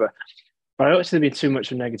worst thing ever. But I don't see there being too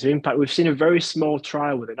much of a negative impact. We've seen a very small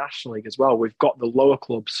trial with the National League as well. We've got the lower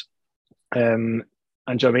clubs, and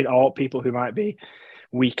do you know what I mean? All people who might be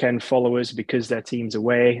weekend followers because their team's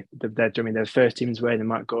away. Their first team's away, they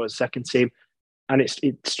might go as second team. And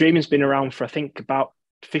streaming's been around for I think about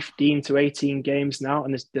 15 to 18 games now,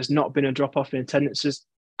 and there's not been a drop off in attendances.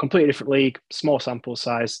 Completely different league, small sample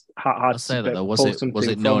size. Hard I'll say that though. Was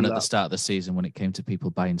it known at the start of the season when it came to people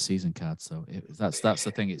buying season cards? So that's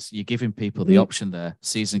the thing. It's you're giving people the option there,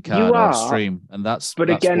 season card or stream, and that's. But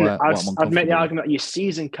that's again, I'd make the argument that your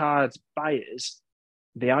season cards buyers,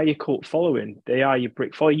 they are your cult following, they are your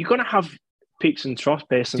brick following. You're going to have peaks and troughs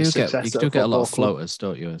based on success. You do get a lot of floaters,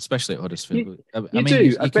 don't you? Especially at Huddersfield.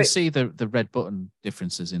 You can see the red button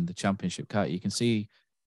differences in the Championship card. You can see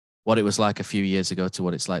what it was like a few years ago to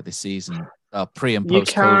what it's like this season, pre and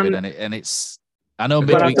post COVID, and it's. I know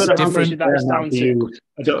midweek's different. I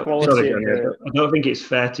don't think it's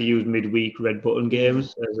fair to use midweek red button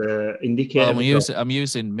games as an indicator. Well, I'm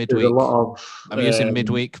using midweek. I'm using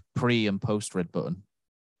midweek pre and post red button.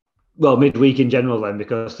 Well, midweek in general then,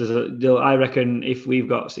 because I reckon if we've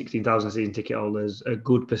got 16,000 season ticket holders, a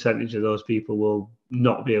good percentage of those people will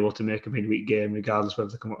not be able to make a midweek game, regardless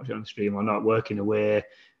whether they can watch it on stream or not, working away,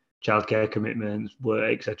 childcare commitments,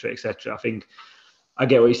 work, etc., etc. I think I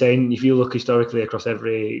get what you're saying. If you look historically across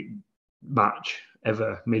every match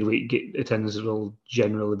ever, midweek attendances will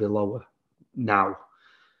generally be lower now.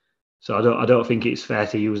 So I don't think it's fair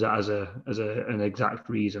to use that as an exact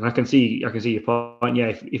reason. I can see your point. Yeah,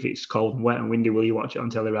 if it's cold and wet and windy, will you watch it on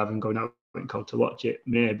telly rather than going out and cold to watch it?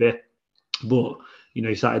 Maybe. But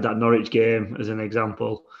you cited that Norwich game as an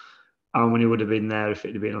example. And when he would have been there, if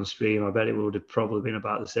it had been on stream, I bet it would have probably been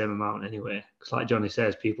about the same amount anyway. Because, like Johnny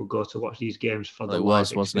says, people go to watch these games for the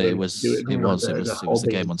live wasn't it? It was the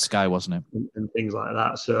game on Sky, wasn't it? And things like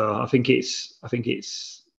that. So I think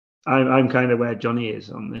I'm kind of where Johnny is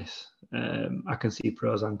on this. I can see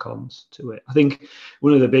pros and cons to it. I think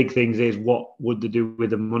one of the big things is what would they do with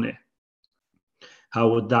the money? How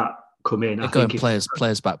would that come in? They're going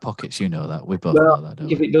players' back pockets. You know that. We both know that.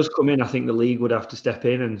 Don't if it does come in, I think the league would have to step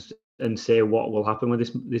in and say what will happen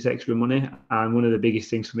with this extra money. And one of the biggest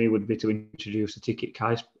things for me would be to introduce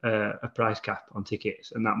a price cap on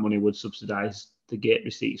tickets, and that money would subsidise the gate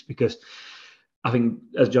receipts. Because I think,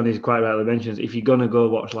 as Johnny quite rightly mentions, if you're gonna go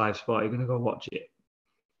watch live sport, you're gonna go watch it.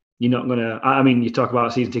 You're not gonna. I mean, you talk about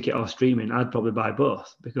a season ticket or streaming. I'd probably buy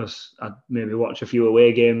both because I'd maybe watch a few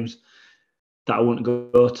away games that I wouldn't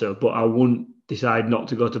go to, but I wouldn't decide not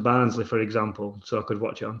to go to Barnsley, for example, so I could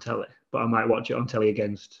watch it on telly. But I might watch it on telly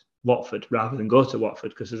against Watford rather than go to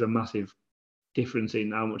Watford because there's a massive difference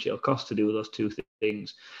in how much it'll cost to do those two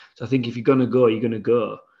things. So I think if you're going to go, you're going to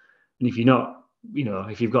go. And if you're not,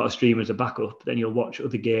 if you've got a stream as a backup, then you'll watch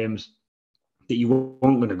other games that you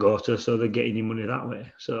weren't going to go to, so they're getting your money that way.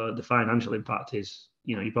 So the financial impact is,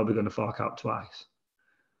 you're probably going to fork out twice.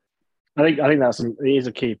 I think it is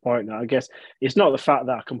a key point. Now, I guess it's not the fact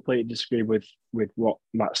that I completely disagree with what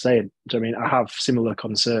Matt's saying. I mean, I have similar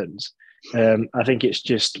concerns. I think it's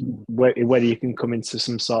just whether you can come into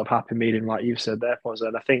some sort of happy medium, like you've said there, Pozzo.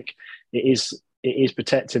 And I think it is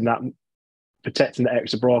protecting the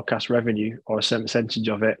extra broadcast revenue or a certain percentage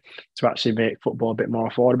of it to actually make football a bit more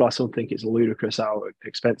affordable. I still think it's ludicrous how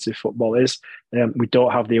expensive football is. We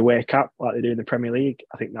don't have the away cap like they do in the Premier League.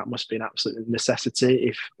 I think that must be an absolute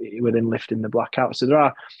necessity within lifting the blackout. So there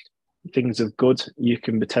are things of good you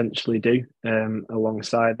can potentially do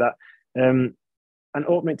alongside that. And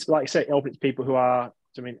open it, like I say, open it to people who are,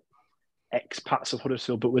 expats of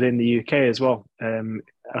Huddersfield, but within the UK as well.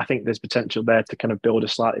 I think there's potential there to kind of build a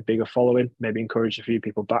slightly bigger following, maybe encourage a few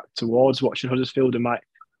people back towards watching Huddersfield who might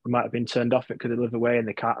have been turned off it because they live away and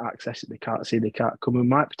they can't access it, they can't see, they can't come, and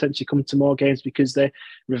might potentially come to more games because they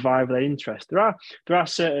revive their interest. There are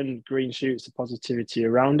certain green shoots of positivity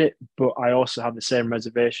around it, but I also have the same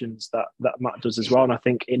reservations that Matt does as well. And I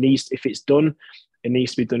think if it's done, it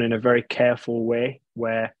needs to be done in a very careful way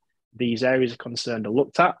where these areas of concern are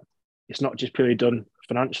looked at. It's not just purely done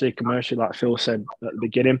financially, commercially, like Phil said at the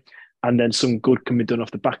beginning, and then some good can be done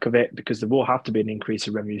off the back of it because there will have to be an increase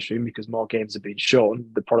in revenue stream because more games are being shown,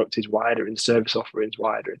 the product is wider and service offerings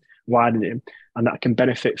widening, and that can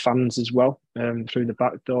benefit fans as well through the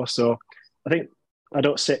back door. So I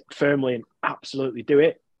don't sit firmly and absolutely do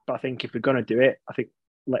it, but I think if we're going to do it, I think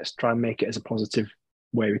let's try and make it as a positive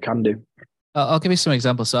way we can do. I'll give you some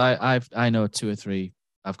examples. So I know 2 or 3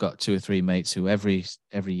 I've got 2 or 3 mates who every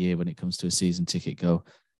year when it comes to a season ticket go,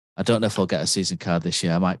 I don't know if I'll get a season card this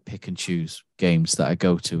year. I might pick and choose games that I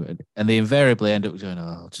go to. And they invariably end up going,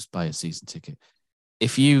 oh, I'll just buy a season ticket.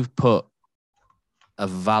 If you put a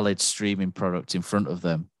valid streaming product in front of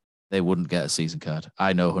them, they wouldn't get a season card.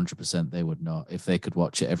 I know 100% they would not if they could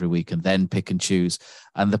watch it every week and then pick and choose.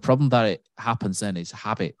 And the problem that it happens then is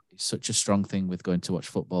habit. It's such a strong thing with going to watch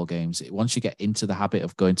football games. Once you get into the habit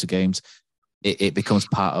of going to games, it becomes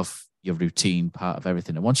part of your routine, part of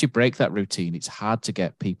everything. And once you break that routine, it's hard to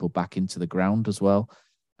get people back into the ground as well.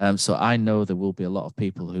 So I know there will be a lot of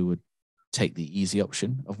people who would take the easy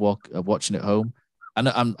option of watching at home. And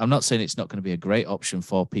I'm not saying it's not going to be a great option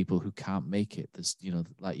for people who can't make it. There's,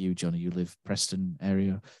 like you, Johnny, you live Preston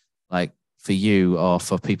area. Like for you or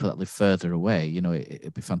for people that live further away,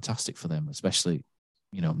 it'd be fantastic for them, especially,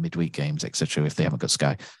 midweek games, etc. if they haven't got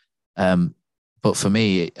Sky. But for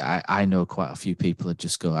me, I know quite a few people that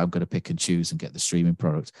just go, I'm going to pick and choose and get the streaming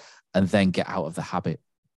product and then get out of the habit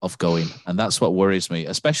of going. And that's what worries me,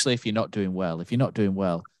 especially if you're not doing well. If you're not doing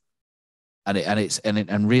well,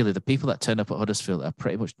 and really the people that turn up at Huddersfield are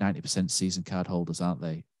pretty much 90% season card holders, aren't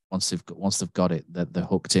they? Once they've got it, they're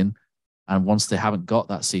hooked in. And once they haven't got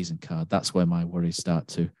that season card, that's where my worries start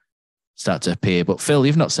to appear. But Phil,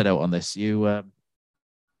 you've not set out on this. You've got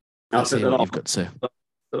to say.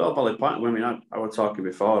 They're all valid point. I mean, I was talking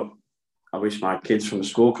before. I wish my kids from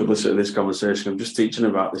school could listen to this conversation. I'm just teaching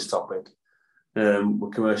about this topic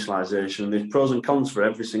with commercialisation. There's pros and cons for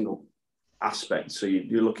every single aspect. So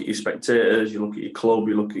you look at your spectators, you look at your club,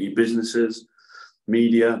 you look at your businesses,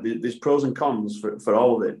 media. There's pros and cons for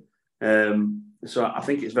all of it. So I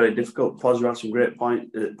think it's very difficult. Pos, you had some great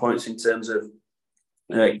points in terms of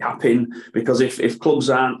capping, because if clubs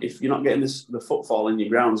if you're not getting the footfall in your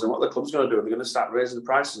grounds, then what the club's going to do, they're going to start raising the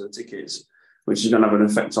prices of the tickets, which is going to have an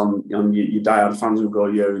effect on your diehard fans who go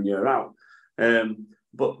year in, year out.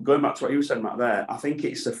 But going back to what you said, Matt, there, I think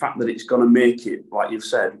it's the fact that it's going to make it, like you've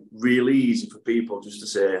said, really easy for people just to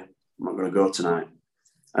say, I'm not going to go tonight.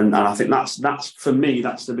 And I think that's for me,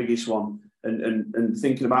 that's the biggest one. And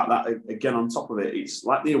thinking about that again on top of it, it's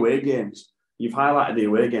like the away games. You've highlighted the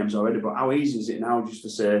away games already, but how easy is it now just to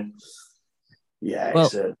say, yeah.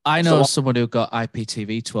 Well, I know someone who got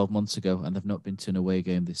IPTV 12 months ago and they've not been to an away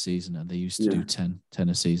game this season, and they used to do 10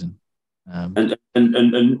 a season. And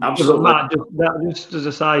absolutely. Matt, just as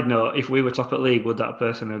a side note, if we were top of league, would that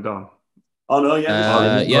person have gone? Oh no,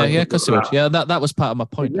 yeah, because they would. Yeah, that was part of my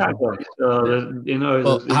point. Exactly.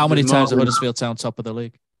 So, how many times are Huddersfield Town top of the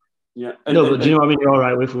league? Yeah. But do you know what I mean? You're all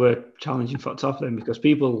right if we're challenging for top then, because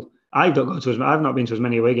I've not been to as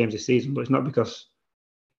many away games this season, but it's not because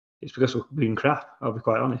we've been crap. I'll be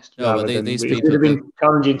quite honest. No, but these people,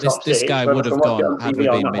 this guy would have gone had we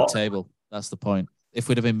been mid-table. That's the point. If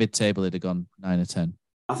we'd have been mid-table, it'd have gone 9 or 10.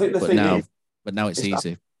 I think but now it's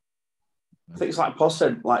easy. I think it's like Paul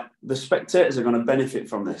said, like the spectators are going to benefit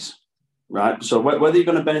from this, right? So whether you're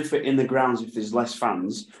going to benefit in the grounds if there's less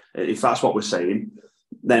fans, if that's what we're saying,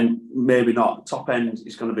 then maybe not. Top end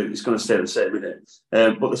it's going to stay the same, isn't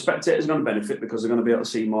it? But the spectators are going to benefit because they're going to be able to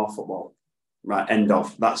see more football, right? End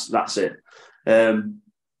of. That's it.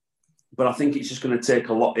 But I think it's just going to take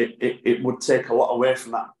a lot. It would take a lot away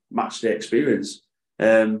from that match day experience.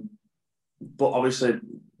 But obviously,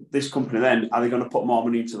 this company then, are they going to put more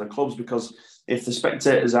money into the clubs? Because if the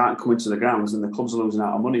spectators aren't coming to the grounds, then the clubs are losing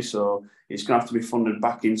out on money. So it's going to have to be funded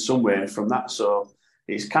back in some way from that. So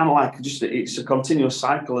it's kind of like it's a continuous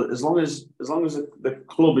cycle. As long as the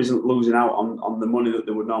club isn't losing out on the money that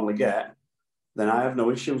they would normally get, then I have no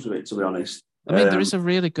issues with it, to be honest. I mean, there is a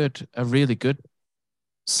really good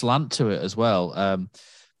slant to it as well,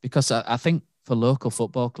 because I think for local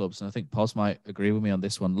football clubs, and I think Pos might agree with me on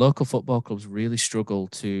this one, local football clubs really struggle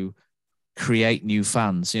to create new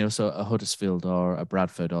fans. So a Huddersfield or a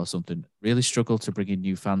Bradford or something really struggle to bring in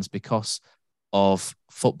new fans because of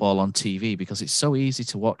football on TV, because it's so easy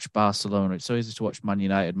to watch Barcelona, it's so easy to watch Man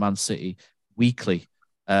United, Man City weekly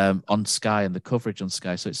on Sky and the coverage on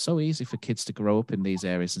Sky. So it's so easy for kids to grow up in these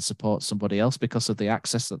areas and support somebody else because of the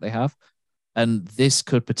access that they have. And this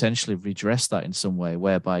could potentially redress that in some way,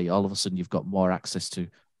 whereby all of a sudden you've got more access to,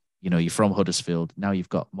 you're from Huddersfield. Now you've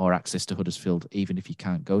got more access to Huddersfield, even if you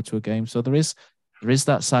can't go to a game. So there is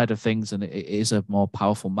that side of things, and it is a more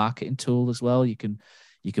powerful marketing tool as well. You can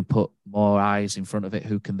put more eyes in front of it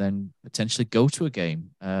who can then potentially go to a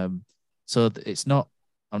game. So it's not,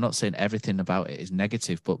 I'm not saying everything about it is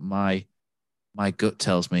negative, but my gut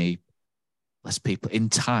tells me less people in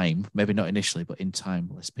time, maybe not initially, but in time,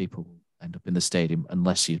 less people will end up in the stadium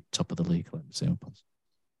unless you're top of the league. Like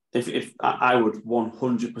if I would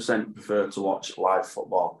 100% prefer to watch live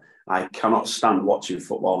football. I cannot stand watching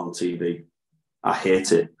football on TV. I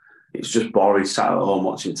hate it. It's just boring sat at home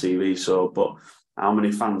watching TV. So, but how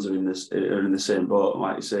many fans are in the same boat?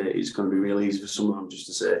 Like you say, it's going to be really easy for some of them just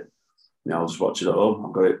to say, I'll just watch it at home.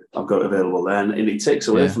 I've got it available there, and it takes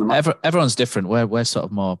away from them. Everyone's different. We're sort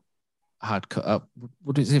of more hardcore.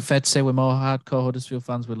 Is it fair to say we're more hardcore Huddersfield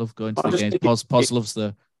fans? We love going to the games. Pos loves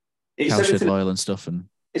the Cowshed Loyal and stuff, and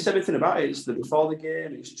it's everything about it. It's before the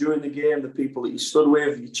game, it's during the game, the people that you stood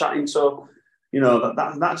with, you're chatting to.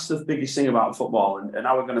 That's the biggest thing about football. And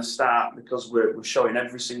now we're going to start, because we're showing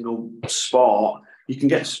every single sport. You can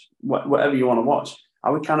get whatever you want to watch.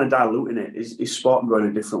 Are we kind of diluting it? Is sport going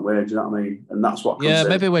a different way? Do you know what I mean? And that's what.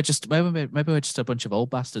 Maybe we're just a bunch of old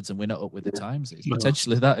bastards and we're not up with the times. It's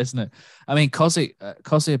potentially that, isn't it? I mean, Cosy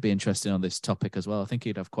would be interesting on this topic as well. I think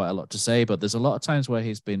he'd have quite a lot to say. But there's a lot of times where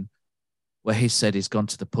he said he's gone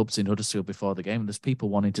to the pubs in Huddersfield before the game, and there's people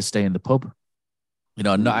wanting to stay in the pub,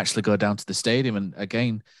 and not actually go down to the stadium. And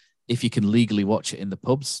again, if you can legally watch it in the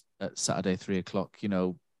pubs at Saturday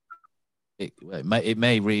 3:00, it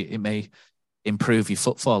may improve your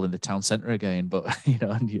footfall in the town centre again, but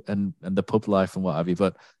and the pub life and what have you.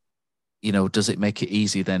 But does it make it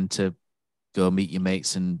easy then to go meet your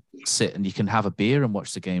mates and sit and you can have a beer and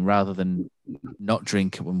watch the game rather than not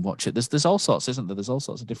drink and watch it? There's all sorts, isn't there? There's all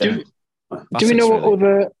sorts of different. Do we know what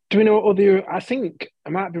other? I think I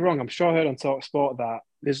might be wrong. I'm sure I heard on Talk Sport that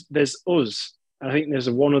there's us. I think there's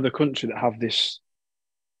one other country that have this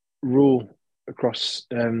rule across.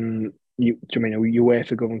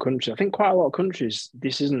 UEFA governed countries. I think quite a lot of countries.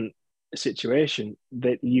 This isn't a situation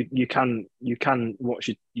that you can watch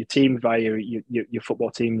your team via your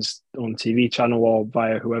football team's on TV channel or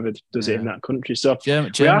via whoever does it in that country. So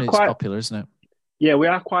Germany is popular, isn't it? Yeah, we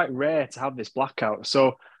are quite rare to have this blackout.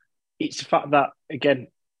 So. It's the fact that, again,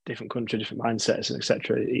 different country, different mindsets,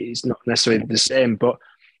 etc. It's not necessarily the same, but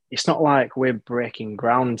it's not like we're breaking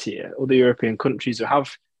ground here. Other European countries who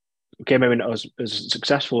have, maybe not as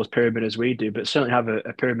successful as pyramid as we do, but certainly have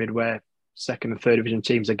a pyramid where second and third division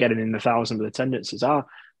teams are getting in the thousands with attendances.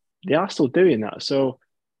 They are still doing that. So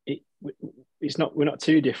we're not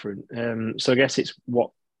too different. So I guess it's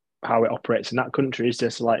how it operates in that country. Is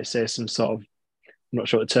just like say some sort of, I'm not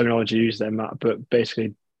sure what the terminology used there, Matt, but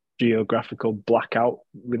basically geographical blackout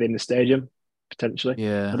within the stadium potentially.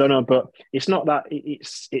 Yeah, I don't know, but it's not that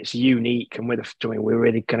it's unique, and we're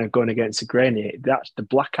really kind of going against the grain here. That's the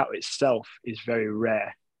blackout itself is very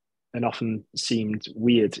rare and often seemed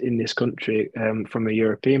weird in this country from a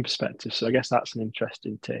European perspective. So I guess that's an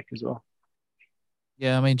interesting take as well.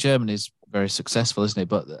 Yeah, I mean Germany's very successful, isn't it?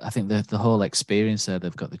 But I think the whole experience there,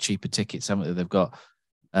 they've got the cheaper tickets, haven't they? They've got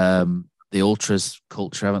the ultras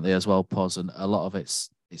culture, haven't they, as well, Pos, and a lot of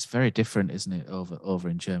it's very different, isn't it, over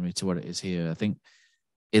in Germany to what it is here. I think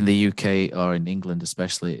in the UK or in England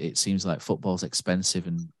especially, it seems like football's expensive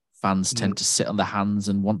and fans tend to sit on their hands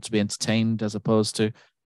and want to be entertained as opposed to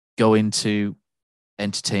going to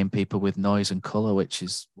entertain people with noise and colour, which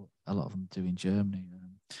is what a lot of them do in Germany.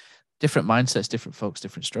 Different mindsets, different folks,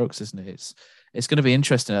 different strokes, isn't it? It's going to be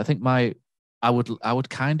interesting. I think I would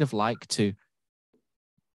kind of like to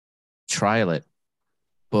trial it.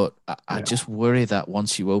 But I just worry that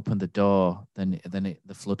once you open the door, then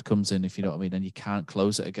the flood comes in, if you know what I mean, and you can't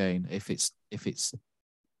close it again. If you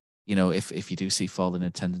do see falling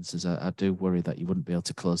attendances, I do worry that you wouldn't be able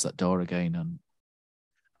to close that door again.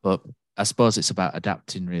 But I suppose it's about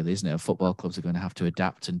adapting, really, isn't it? Football clubs are going to have to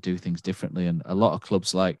adapt and do things differently, and a lot of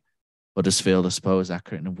clubs like Huddersfield, I suppose,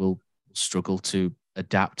 Accrington will struggle to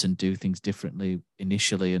adapt and do things differently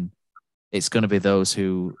initially, and it's going to be those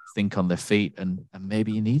who think on their feet, and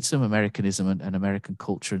maybe you need some Americanism and American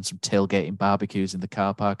culture and some tailgating barbecues in the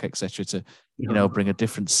car park, etc. to, bring a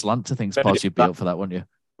different slant to things. Pos, you'd be up for that, wouldn't you?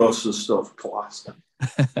 Bus and stuff, class.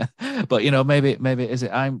 But maybe is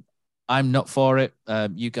it? I'm not for it.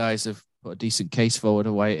 You guys have put a decent case forward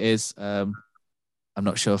of why it is. I'm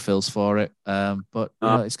not sure Phil's for it. But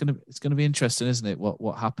it's gonna be interesting, isn't it?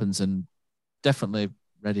 What happens, and definitely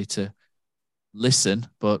ready to listen,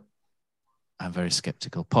 but I'm very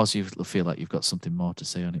skeptical. Pos, you feel like you've got something more to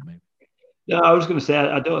say on it, maybe? No, I was going to say,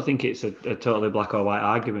 I don't think it's a totally black or white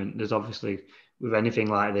argument. There's obviously, with anything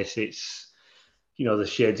like this, it's, the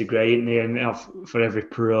shades of grey in there. And for every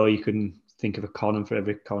pro, you can think of a con, and for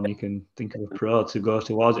every con, you can think of a pro to go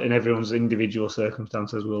towards. And everyone's individual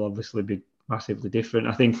circumstances will obviously be massively different.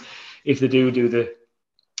 I think if they do the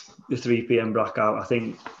 3 p.m. blackout, I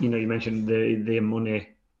think, you mentioned the money,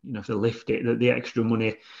 if they lift it, the extra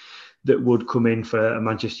money that would come in for a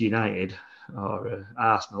Manchester United or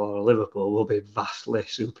Arsenal or Liverpool will be vastly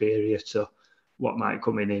superior to what might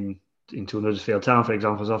come in into another field town, for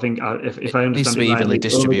example. So I think if I understand it needs to be evenly rightly,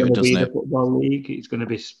 distributed, doesn't it? The football league, it's going to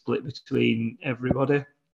be split between everybody,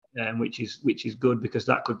 which is good because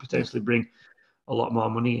that could potentially bring a lot more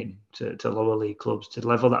money in to lower league clubs to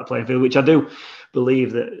level that playing field, which I do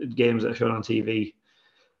believe that games that are shown on TV,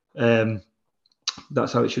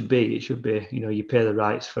 that's how it should be. It should be, you pay the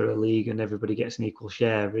rights for a league and everybody gets an equal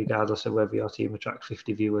share, regardless of whether your team attracts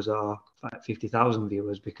 50 viewers or 50,000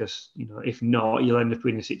 viewers, because, if not, you'll end up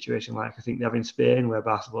in a situation like I think they have in Spain, where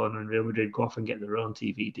Barcelona and Real Madrid go off and get their own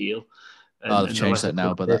TV deal. They've changed that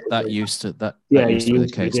now, but that used to be the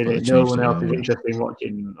case. But no one else is interested in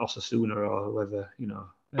watching Osasuna or whoever,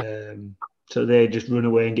 so they just run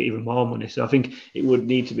away and get even more money. So I think it would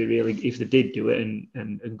need to be really, if they did do it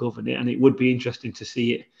and govern it, and it would be interesting to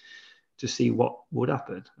see what would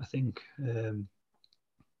happen. I think,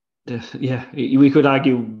 we could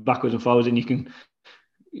argue backwards and forwards, and you can,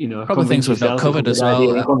 probably things we've not covered as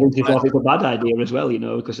well. Convince yourself it's a bad idea as well,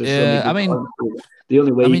 because there's so many points. The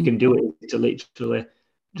only way you can do it is to literally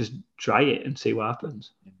just try it and see what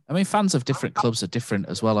happens. I mean, fans of different clubs are different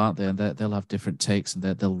as well, aren't they? And they'll have different takes and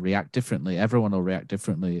they'll react differently. Everyone will react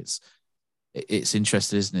differently. It's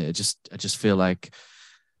interesting, isn't it? I just feel like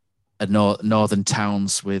northern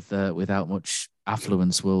towns without much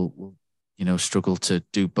affluence will struggle to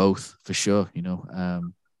do both for sure.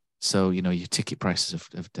 So your ticket prices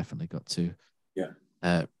have definitely got to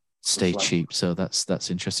stay cheap. So that's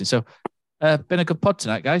interesting. So been a good pod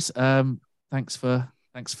tonight, guys. Thanks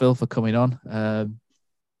Phil for coming on.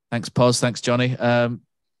 Thanks Poz, thanks Johnny.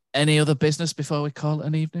 Any other business before we call it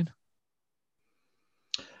an evening?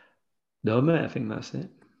 No, mate, I think that's it.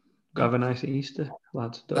 Go have a nice Easter,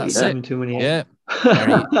 lads. Don't That's eat too many. Yeah.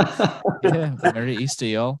 Merry Easter,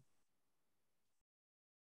 y'all.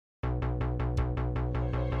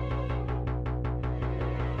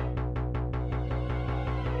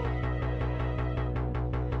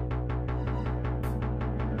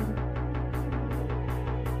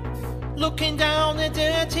 Looking down a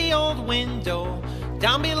dirty old window,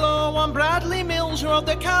 down below on Bradley Mills Road,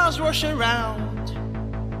 the cars rush around.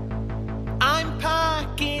 I'm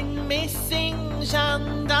packing me things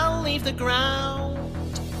and I'll leave the ground.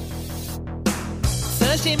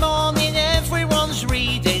 Thursday morning everyone's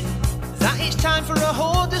reading that it's time for a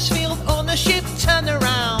Huddersfield ownership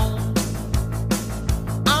turnaround.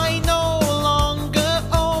 I no longer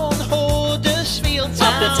own Huddersfield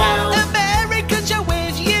Town. Up the town. Americans are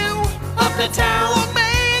with you. Up the town. Long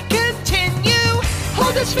may it continue.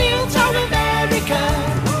 Huddersfield Town America.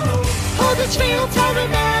 Huddersfield Town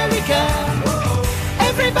America.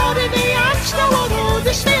 Everybody in the arts know on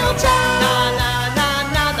Huddersfield Town. Na na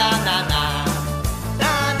na na na na na.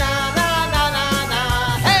 Na na na na na na.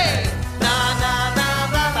 Hey. Na na na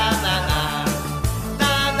na na na na.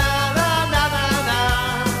 Na na na na na na.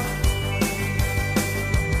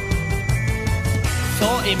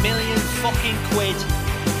 40 million fucking quid.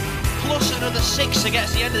 Plus another 6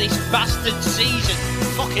 against the end of this bastard season.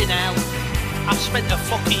 Fucking hell. I've spent a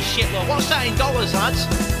fucking shitload. What's that in dollars, lads?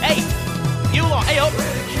 Hey, you lot, hey up.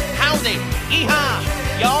 Howdy, yeehaw,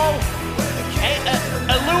 yo. Hey,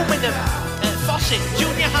 aluminum, faucet,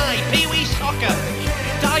 junior high, pee-wee soccer,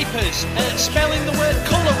 diapers, spelling the word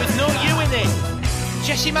colour with no U in it.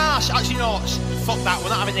 Jesse Marsh, actually no, fuck that, we're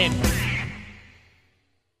not having him.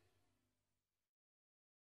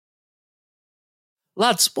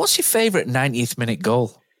 Lads, what's your favourite 90th minute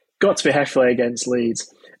goal? Got to be Heffley against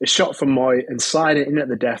Leeds. A shot from Moy and sliding in at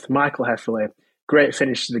the death, Michael Heffley. Great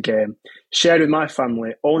finish to the game. Shared with my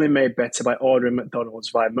family, only made better by ordering McDonald's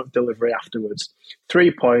via McDelivery afterwards.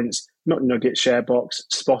 3 points, McNugget share box,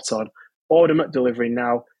 spot on. Order McDelivery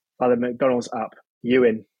now via the McDonald's app. You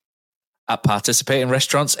in. At participating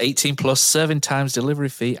restaurants, 18 plus, serving times, delivery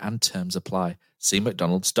fee and terms apply. See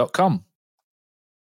mcdonalds.com.